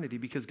eternity,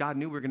 because God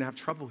knew we were going to have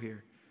trouble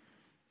here.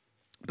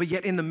 But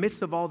yet in the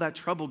midst of all that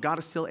trouble, God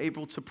is still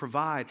able to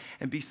provide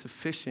and be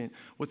sufficient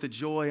with a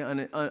joy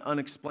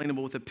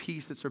unexplainable, with a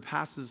peace that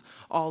surpasses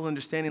all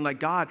understanding. Like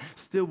God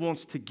still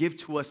wants to give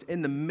to us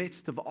in the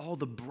midst of all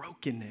the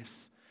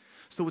brokenness.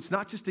 So it's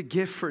not just a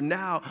gift for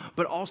now,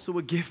 but also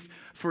a gift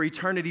for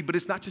eternity. But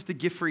it's not just a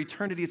gift for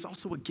eternity, it's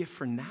also a gift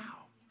for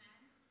now.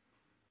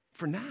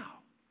 For now.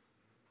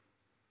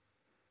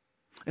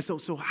 And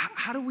so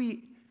how do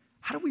we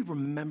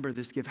remember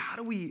this gift? How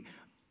do we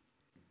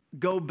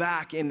go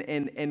back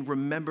and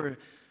remember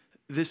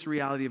this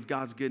reality of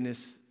God's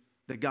goodness,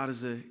 that God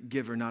is a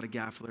giver, not a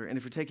gaffler? And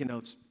if you're taking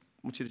notes, I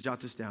want you to jot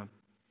this down,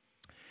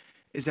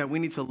 is that we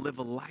need to live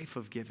a life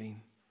of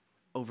giving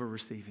over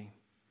receiving.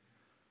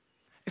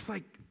 It's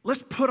like,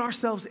 let's put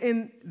ourselves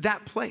in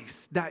that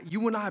place that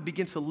you and I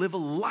begin to live a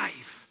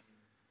life.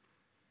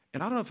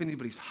 And I don't know if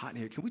anybody's hot in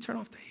here. Can we turn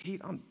off the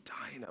heat? I'm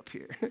dying up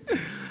here.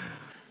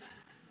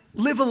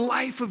 live a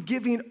life of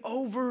giving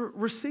over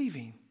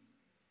receiving.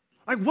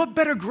 Like what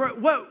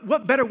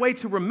better way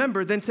to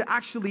remember than to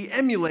actually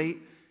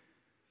emulate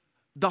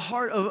the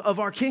heart of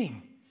our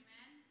King?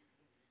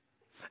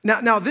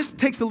 Now, this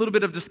takes a little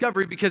bit of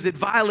discovery because it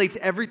violates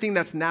everything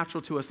that's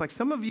natural to us. Like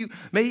some of you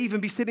may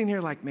even be sitting here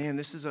like, man,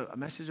 this is a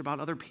message about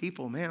other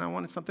people. Man, I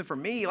wanted something for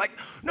me. Like,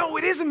 no,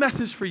 it is a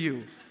message for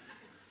you.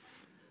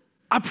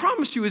 I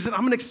promise you, I'm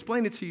going to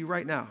explain it to you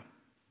right now.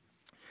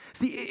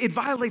 See, it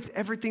violates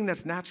everything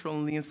that's natural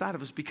on the inside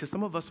of us because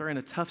some of us are in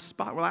a tough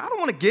spot. We're like, I don't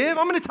want to give.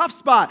 I'm in a tough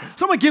spot.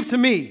 Someone give to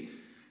me.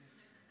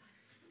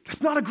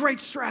 That's not a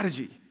great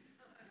strategy.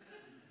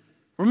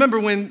 Remember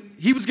when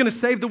he was going to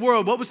save the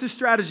world, what was his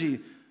strategy?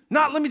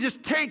 Not let me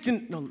just take,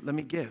 no, let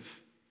me give.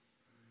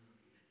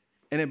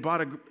 And it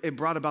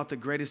brought about the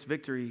greatest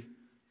victory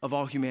of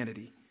all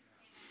humanity.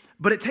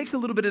 But it takes a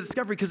little bit of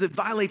discovery because it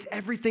violates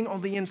everything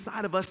on the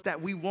inside of us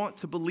that we want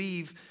to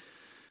believe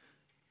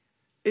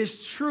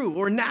is true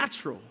or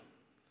natural.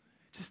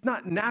 It's just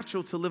not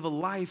natural to live a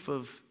life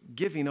of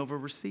giving over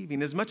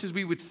receiving. As much as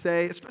we would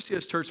say, especially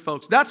as church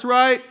folks, that's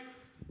right.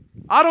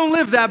 I don't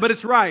live that, but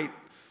it's right.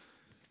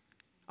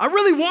 I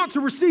really want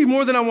to receive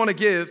more than I want to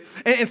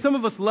give. And some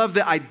of us love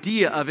the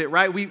idea of it,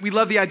 right? We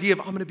love the idea of,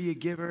 I'm going to be a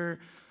giver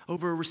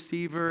over a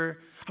receiver.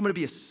 I'm going to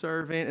be a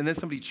servant. And then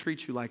somebody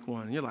treats you like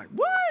one. And you're like,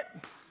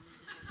 what?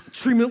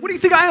 Treat me, what do you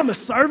think I am, a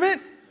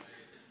servant?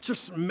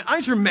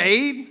 Aren't you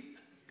maid?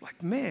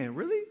 Like, man,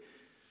 really?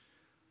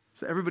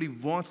 So everybody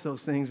wants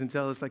those things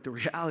until it's like the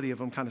reality of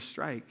them kind of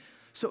strike.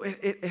 So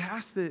it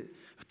has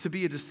to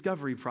be a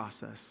discovery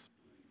process.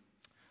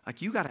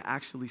 Like you got to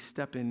actually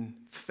step in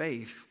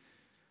faith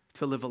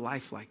to live a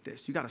life like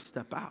this. You got to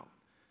step out.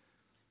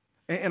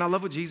 And I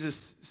love what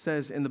Jesus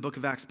says in the book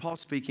of Acts, Paul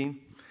speaking.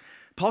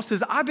 Paul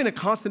says, I've been a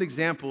constant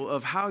example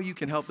of how you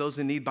can help those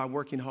in need by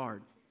working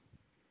hard.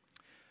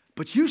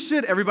 But you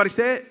should, everybody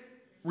say it,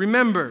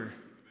 remember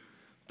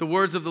the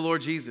words of the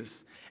Lord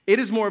Jesus. It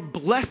is more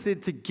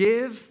blessed to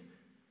give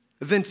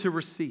than to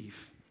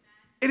receive.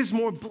 It is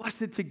more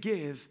blessed to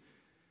give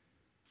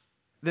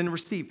than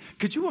receive.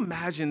 Could you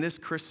imagine this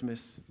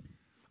Christmas,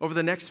 over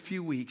the next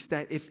few weeks,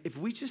 that if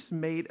we just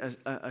made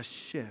a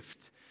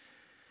shift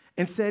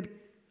and said,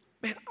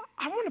 man,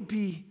 I want to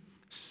be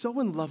so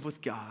in love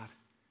with God.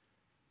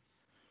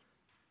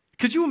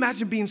 Could you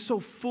imagine being so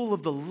full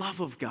of the love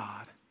of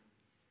God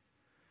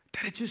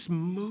that it just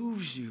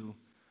moves you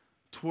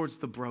towards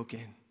the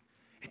broken?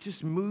 It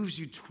just moves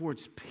you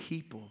towards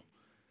people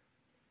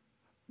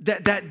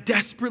that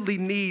desperately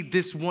need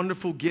this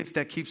wonderful gift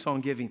that keeps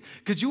on giving.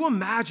 Could you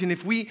imagine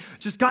if we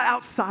just got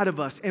outside of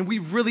us and we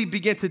really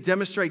began to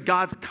demonstrate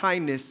God's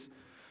kindness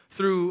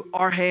through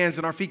our hands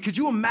and our feet? Could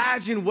you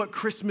imagine what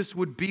Christmas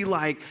would be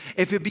like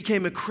if it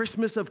became a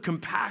Christmas of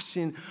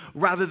compassion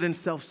rather than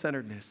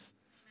self-centeredness?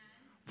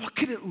 What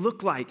could it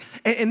look like?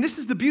 And this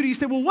is the beauty. You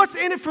say, well, what's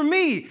in it for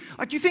me?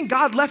 Like, you think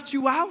God left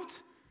you out?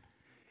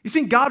 You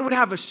think God would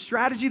have a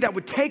strategy that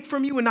would take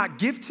from you and not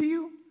give to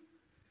you?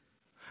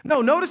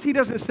 No, notice he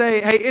doesn't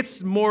say, hey, it's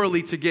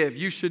morally to give.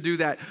 You should do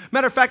that.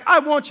 Matter of fact, I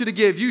want you to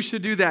give. You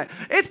should do that.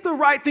 It's the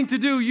right thing to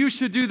do. You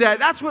should do that.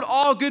 That's what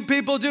all good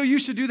people do. You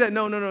should do that.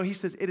 No. He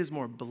says it is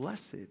more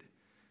blessed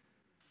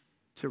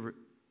to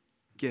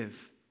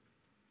give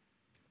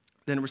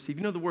than receive.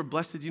 You know the word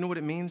blessed, do you know what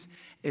it means?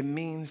 It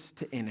means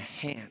to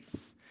enhance.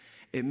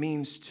 It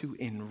means to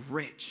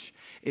enrich.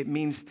 It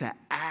means to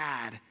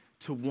add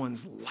to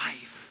one's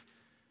life.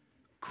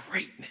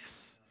 Greatness.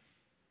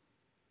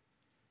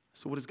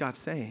 So what is God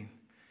saying?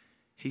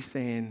 He's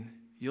saying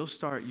your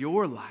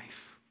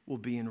life will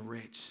be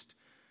enriched,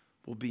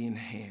 will be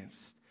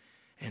enhanced,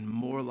 and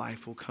more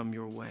life will come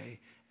your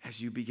way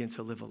as you begin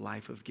to live a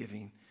life of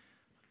giving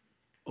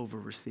over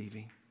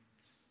receiving.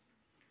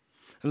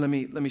 And let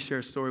me share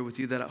a story with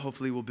you that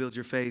hopefully will build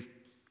your faith.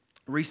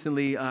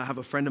 Recently, I have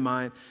a friend of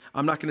mine.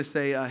 I'm not going to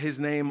say his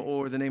name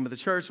or the name of the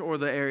church or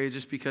the area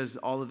just because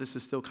all of this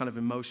is still kind of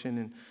in motion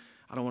and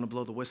I don't want to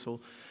blow the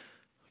whistle.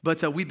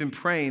 But we've been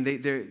praying.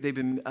 They've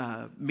been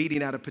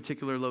meeting at a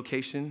particular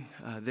location.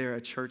 They're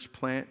a church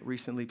plant,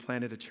 recently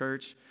planted a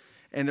church.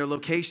 And their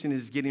location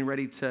is getting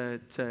ready to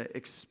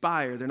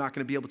expire. They're not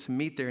going to be able to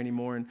meet there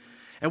anymore.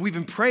 And we've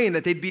been praying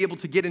that they'd be able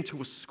to get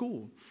into a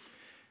school.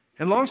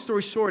 And long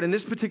story short, in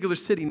this particular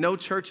city, no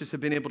churches have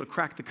been able to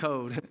crack the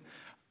code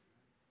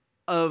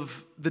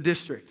of the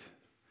district.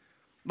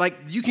 Like,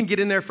 you can get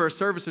in there for a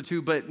service or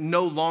two, but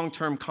no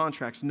long-term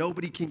contracts.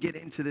 Nobody can get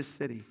into this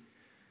city.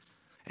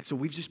 And so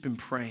we've just been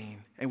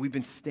praying, and we've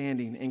been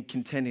standing and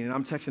contending. And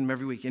I'm texting them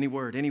every week, any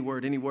word,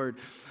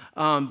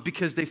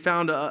 because they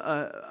found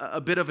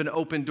a bit of an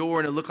open door,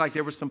 and it looked like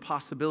there was some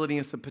possibility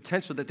and some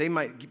potential that they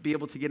might be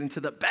able to get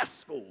into the best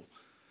school.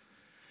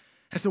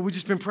 And so we've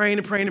just been praying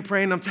and praying and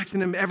praying. I'm texting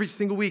them every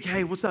single week,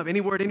 hey, what's up? Any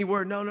word?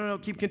 No,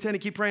 keep contending,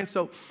 keep praying.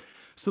 So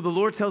the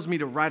Lord tells me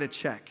to write a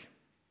check.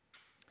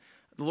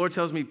 The Lord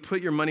tells me,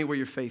 put your money where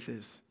your faith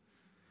is.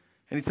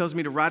 And he tells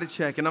me to write a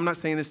check, and I'm not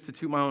saying this to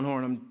toot my own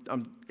horn.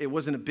 It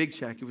wasn't a big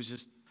check. It was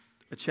just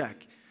a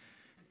check.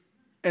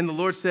 And the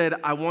Lord said,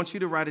 I want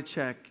you to write a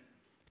check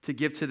to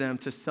give to them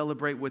to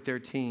celebrate with their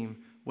team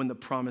when the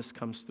promise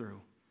comes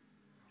through.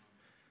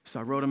 So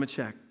I wrote them a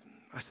check.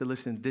 I said,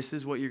 listen, this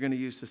is what you're going to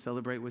use to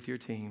celebrate with your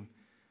team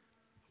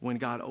when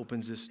God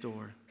opens this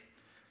door.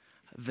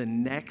 The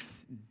next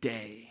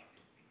day,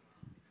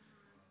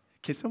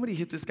 can somebody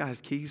hit this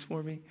guy's keys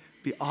for me?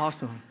 Be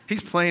awesome.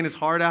 He's playing his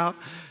heart out.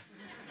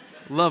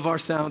 Love our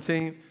sound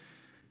team.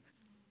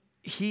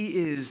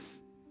 He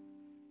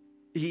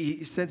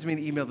sends me an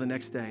email the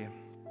next day,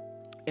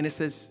 and it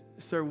says,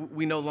 sir,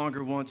 we no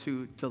longer want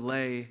to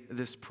delay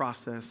this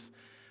process,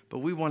 but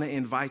we want to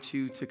invite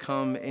you to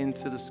come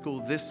into the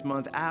school this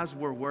month as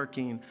we're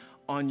working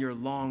on your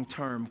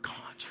long-term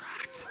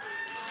contract.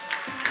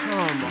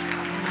 Come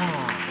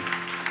on.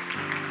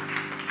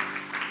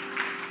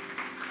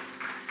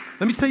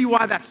 Let me tell you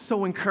why that's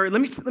so encouraging.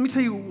 Let me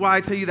tell you why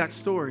I tell you that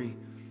story.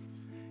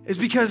 It's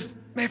because,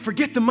 man,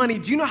 forget the money.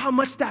 Do you know how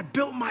much that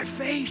built my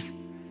faith?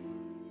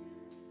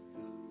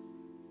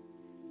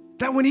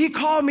 That when he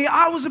called me,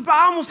 I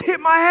almost hit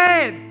my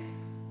head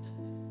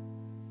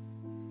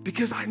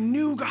because I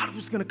knew God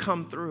was going to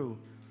come through.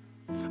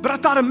 But I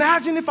thought,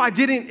 imagine if I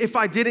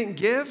didn't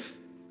give.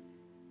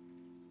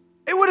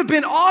 It would have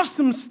been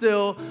awesome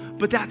still,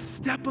 but that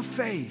step of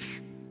faith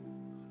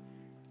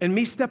and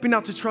me stepping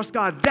out to trust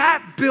God,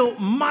 that built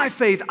my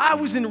faith. I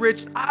was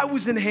enriched. I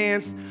was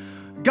enhanced.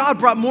 God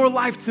brought more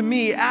life to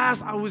me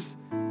as I was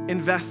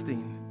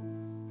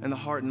investing in the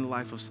heart and the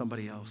life of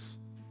somebody else.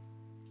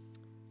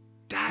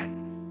 That,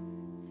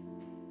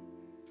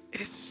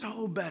 it is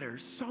so better,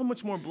 so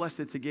much more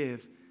blessed to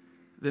give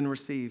than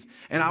receive.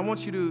 And I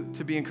want you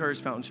to be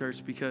encouraged, Fountain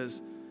Church,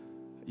 because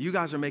you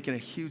guys are making a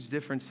huge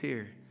difference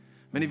here.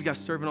 Many of you guys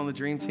serving on the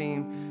dream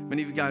team,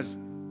 many of you guys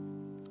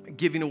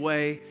giving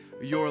away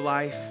your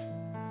life.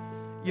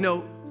 You know,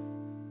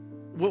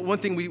 one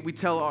thing we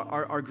tell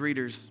our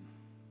greeters,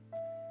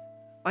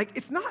 like,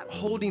 it's not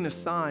holding a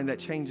sign that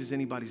changes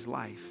anybody's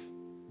life.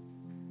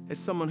 It's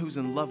someone who's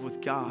in love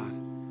with God,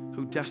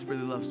 who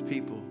desperately loves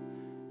people,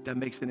 that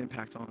makes an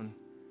impact on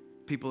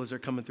people as they're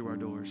coming through our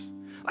doors.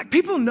 Like,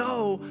 people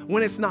know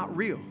when it's not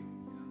real.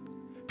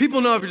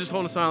 People know if you're just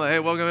holding a sign like, hey,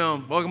 welcome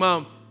home, welcome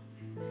home.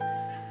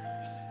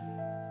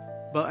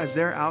 But as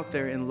they're out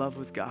there in love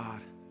with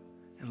God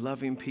and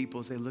loving people,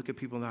 as they look at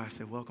people and I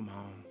say, welcome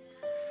home.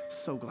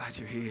 So glad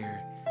you're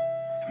here.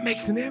 It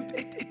makes an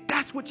impact.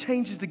 That's what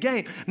changes the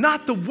game.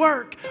 Not the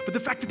work, but the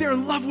fact that they're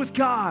in love with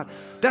God.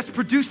 That's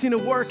producing a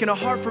work and a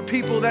heart for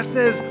people that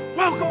says,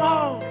 welcome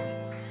home.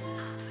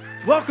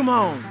 Welcome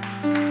home.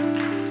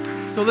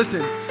 So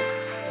listen,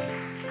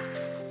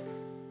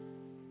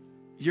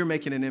 you're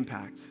making an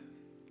impact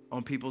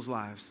on people's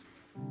lives.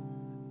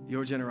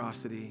 Your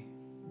generosity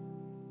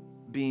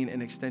being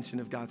an extension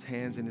of God's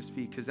hands and his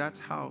feet, because that's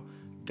how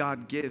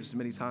God gives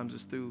many times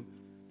is through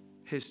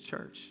his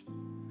church.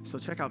 So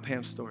check out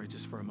Pam's story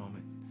just for a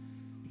moment.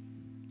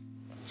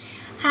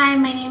 Hi,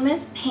 my name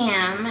is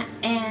Pam,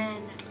 and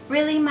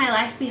really my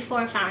life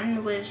before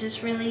Fountain was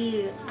just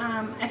really,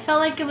 I felt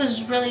like it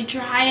was really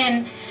dry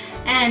and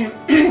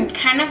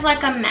kind of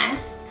like a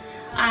mess.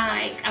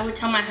 I would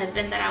tell my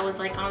husband that I was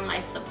like on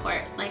life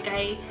support. Like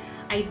I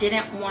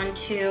didn't want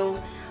to,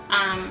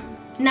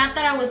 not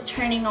that I was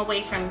turning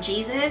away from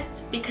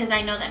Jesus, because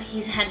I know that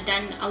he had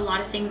done a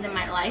lot of things in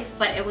my life,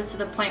 but it was to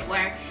the point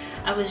where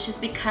I was just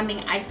becoming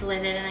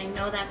isolated, and I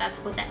know that that's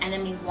what the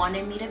enemy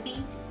wanted me to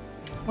be.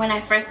 When I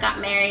first got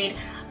married,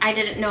 I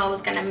didn't know I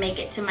was gonna make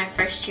it to my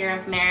first year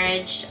of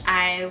marriage.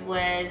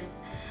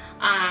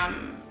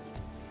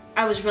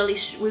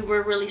 We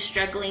were really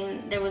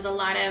struggling. There was a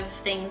lot of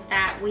things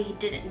that we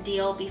didn't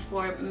deal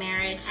before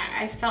marriage.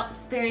 I felt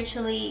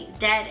spiritually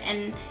dead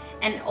and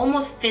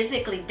almost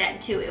physically dead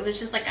too. It was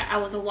just like I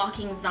was a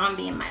walking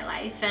zombie in my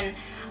life, and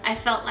I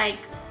felt like,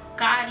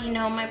 God, you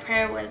know, my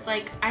prayer was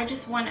like, I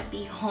just want to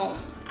be home.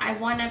 I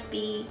want to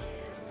be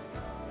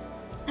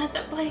at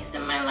the place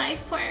in my life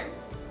where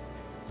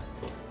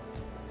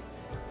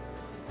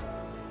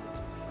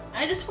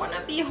I just want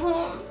to be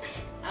home.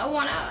 I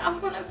want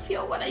to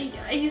feel what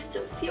I used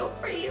to feel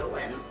for you.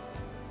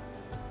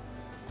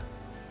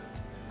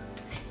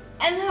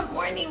 And that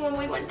morning when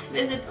we went to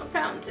visit the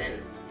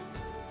fountain,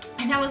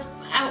 and I was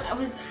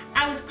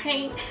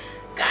praying,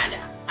 God,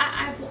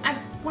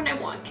 when I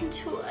walk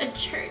into a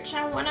church,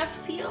 I want to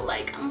feel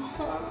like I'm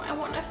home. I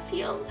want to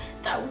feel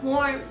that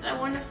warmth. I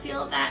want to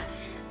feel that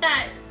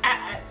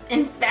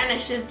in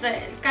Spanish is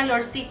the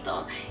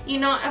calorcito. You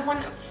know, I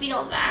want to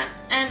feel that.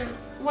 And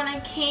when I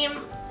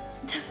came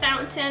to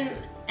Fountain,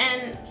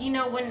 and you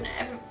know, when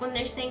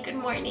they're saying good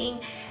morning,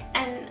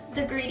 and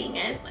the greeting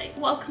is like,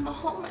 welcome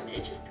home, and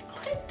it just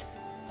clicked.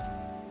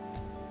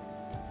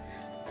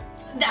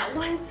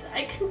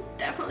 I can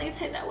definitely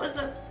say that was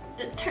the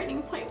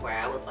turning point where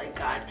I was like,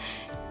 God,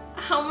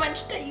 how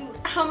much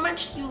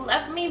you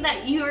love me,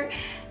 that you're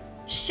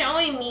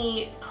showing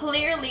me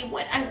clearly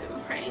what I've been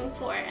praying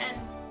for.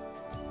 And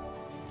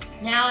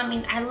now, I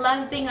mean, I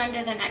love being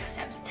under the Next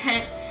Steps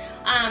tent.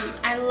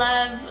 I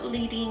love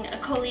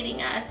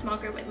co-leading a small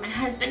group with my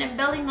husband and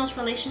building those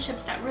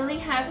relationships that really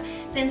have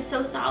been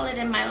so solid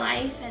in my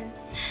life. And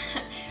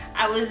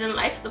I was in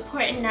life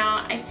support, and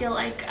now I feel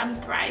like I'm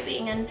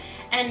thriving, and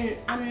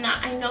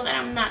I know that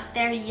I'm not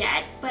there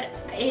yet, but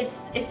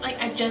it's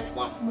like I just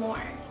want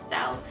more.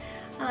 So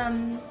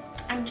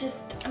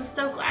I'm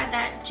so glad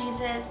that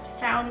Jesus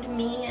found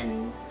me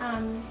and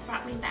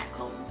brought me back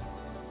home.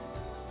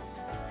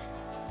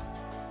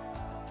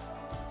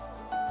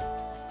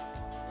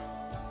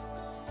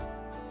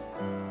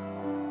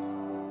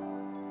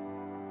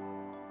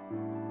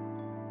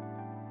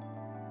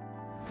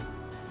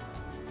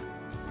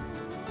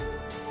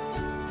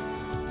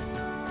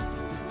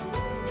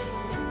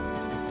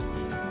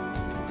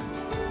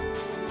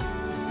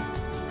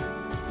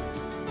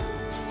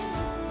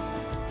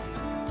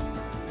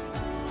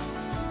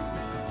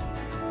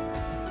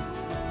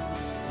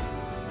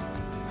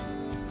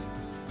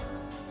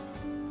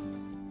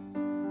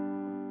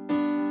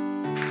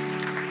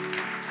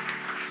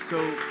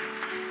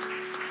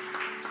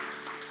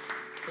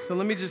 So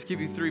let me just give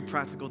you 3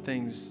 practical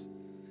things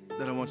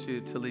that I want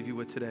you to leave you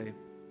with today.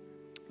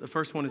 The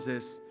first one is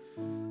this,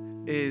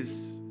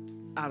 is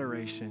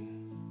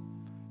adoration.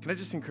 Can I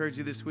just encourage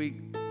you this week,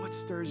 what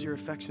stirs your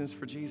affections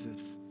for Jesus?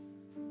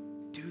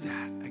 Do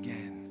that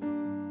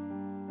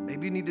again.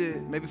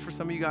 Maybe for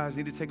some of you guys,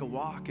 need to take a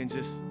walk and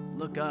just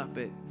look up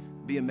at,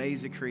 be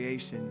amazed at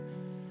creation.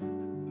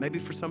 Maybe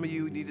for some of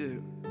you, need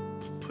to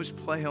push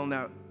play on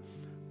that,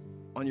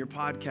 on your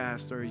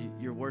podcast or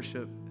your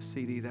worship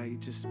CD that you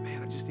just,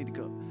 man, I just need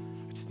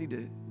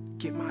to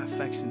get my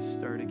affections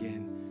stirred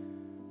again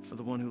for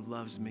the one who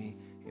loves me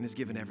and has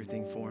given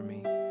everything for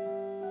me.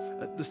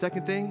 The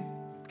second thing,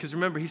 because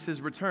remember, he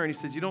says return. He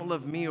says, you don't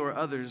love me or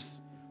others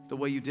the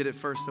way you did it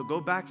first, so go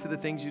back to the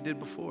things you did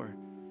before.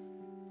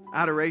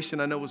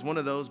 Adoration, I know, was one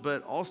of those,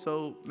 but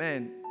also,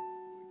 man,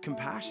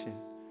 compassion.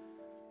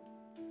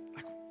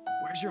 Like,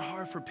 where's your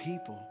heart for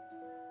people?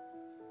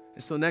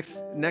 And so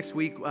next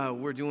week,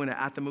 we're doing an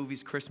At the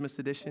Movies Christmas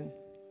edition.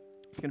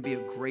 It's going to be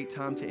a great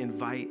time to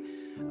invite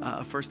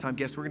a first-time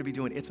guest. We're going to be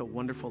doing It's a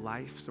Wonderful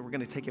Life, so we're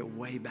going to take it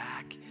way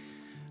back.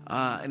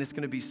 And it's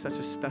going to be such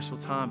a special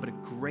time, but a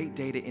great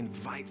day to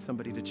invite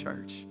somebody to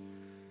church.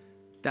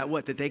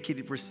 That they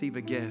could receive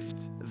a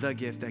gift, the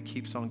gift that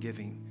keeps on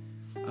giving.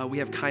 We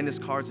have kindness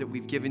cards that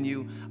we've given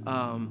you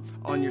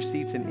on your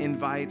seats and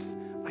invites.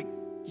 Like,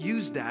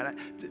 use that.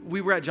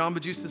 We were at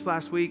Jamba Juice this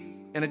last week,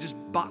 and I just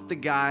bought the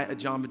guy a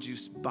Jamba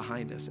Juice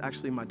behind us.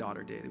 Actually, my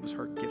daughter did. It was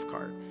her gift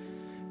card.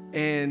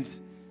 And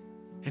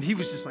he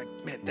was just like,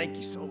 man, thank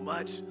you so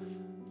much.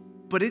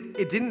 But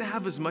it didn't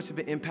have as much of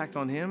an impact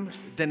on him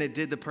than it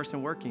did the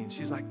person working.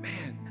 She's like,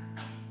 man,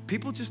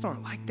 people just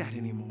aren't like that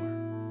anymore.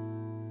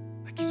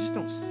 Like, you just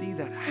don't see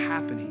that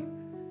happening.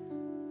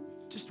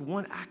 Just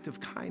one act of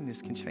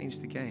kindness can change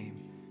the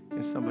game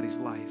in somebody's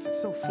life.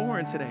 It's so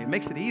foreign today. It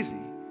makes it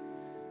easy.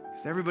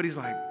 Because everybody's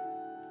like,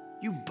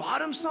 you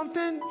bought him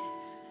something?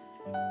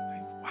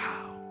 Like,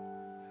 wow.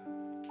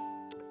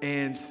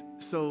 And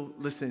so,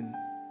 listen,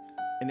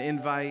 an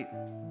invite,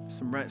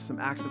 some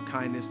acts of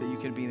kindness that you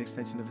can be an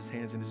extension of his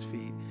hands and his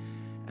feet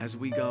as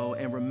we go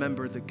and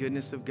remember the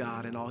goodness of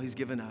God and all he's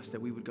given us,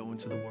 that we would go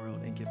into the world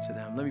and give to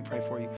them. Let me pray for you.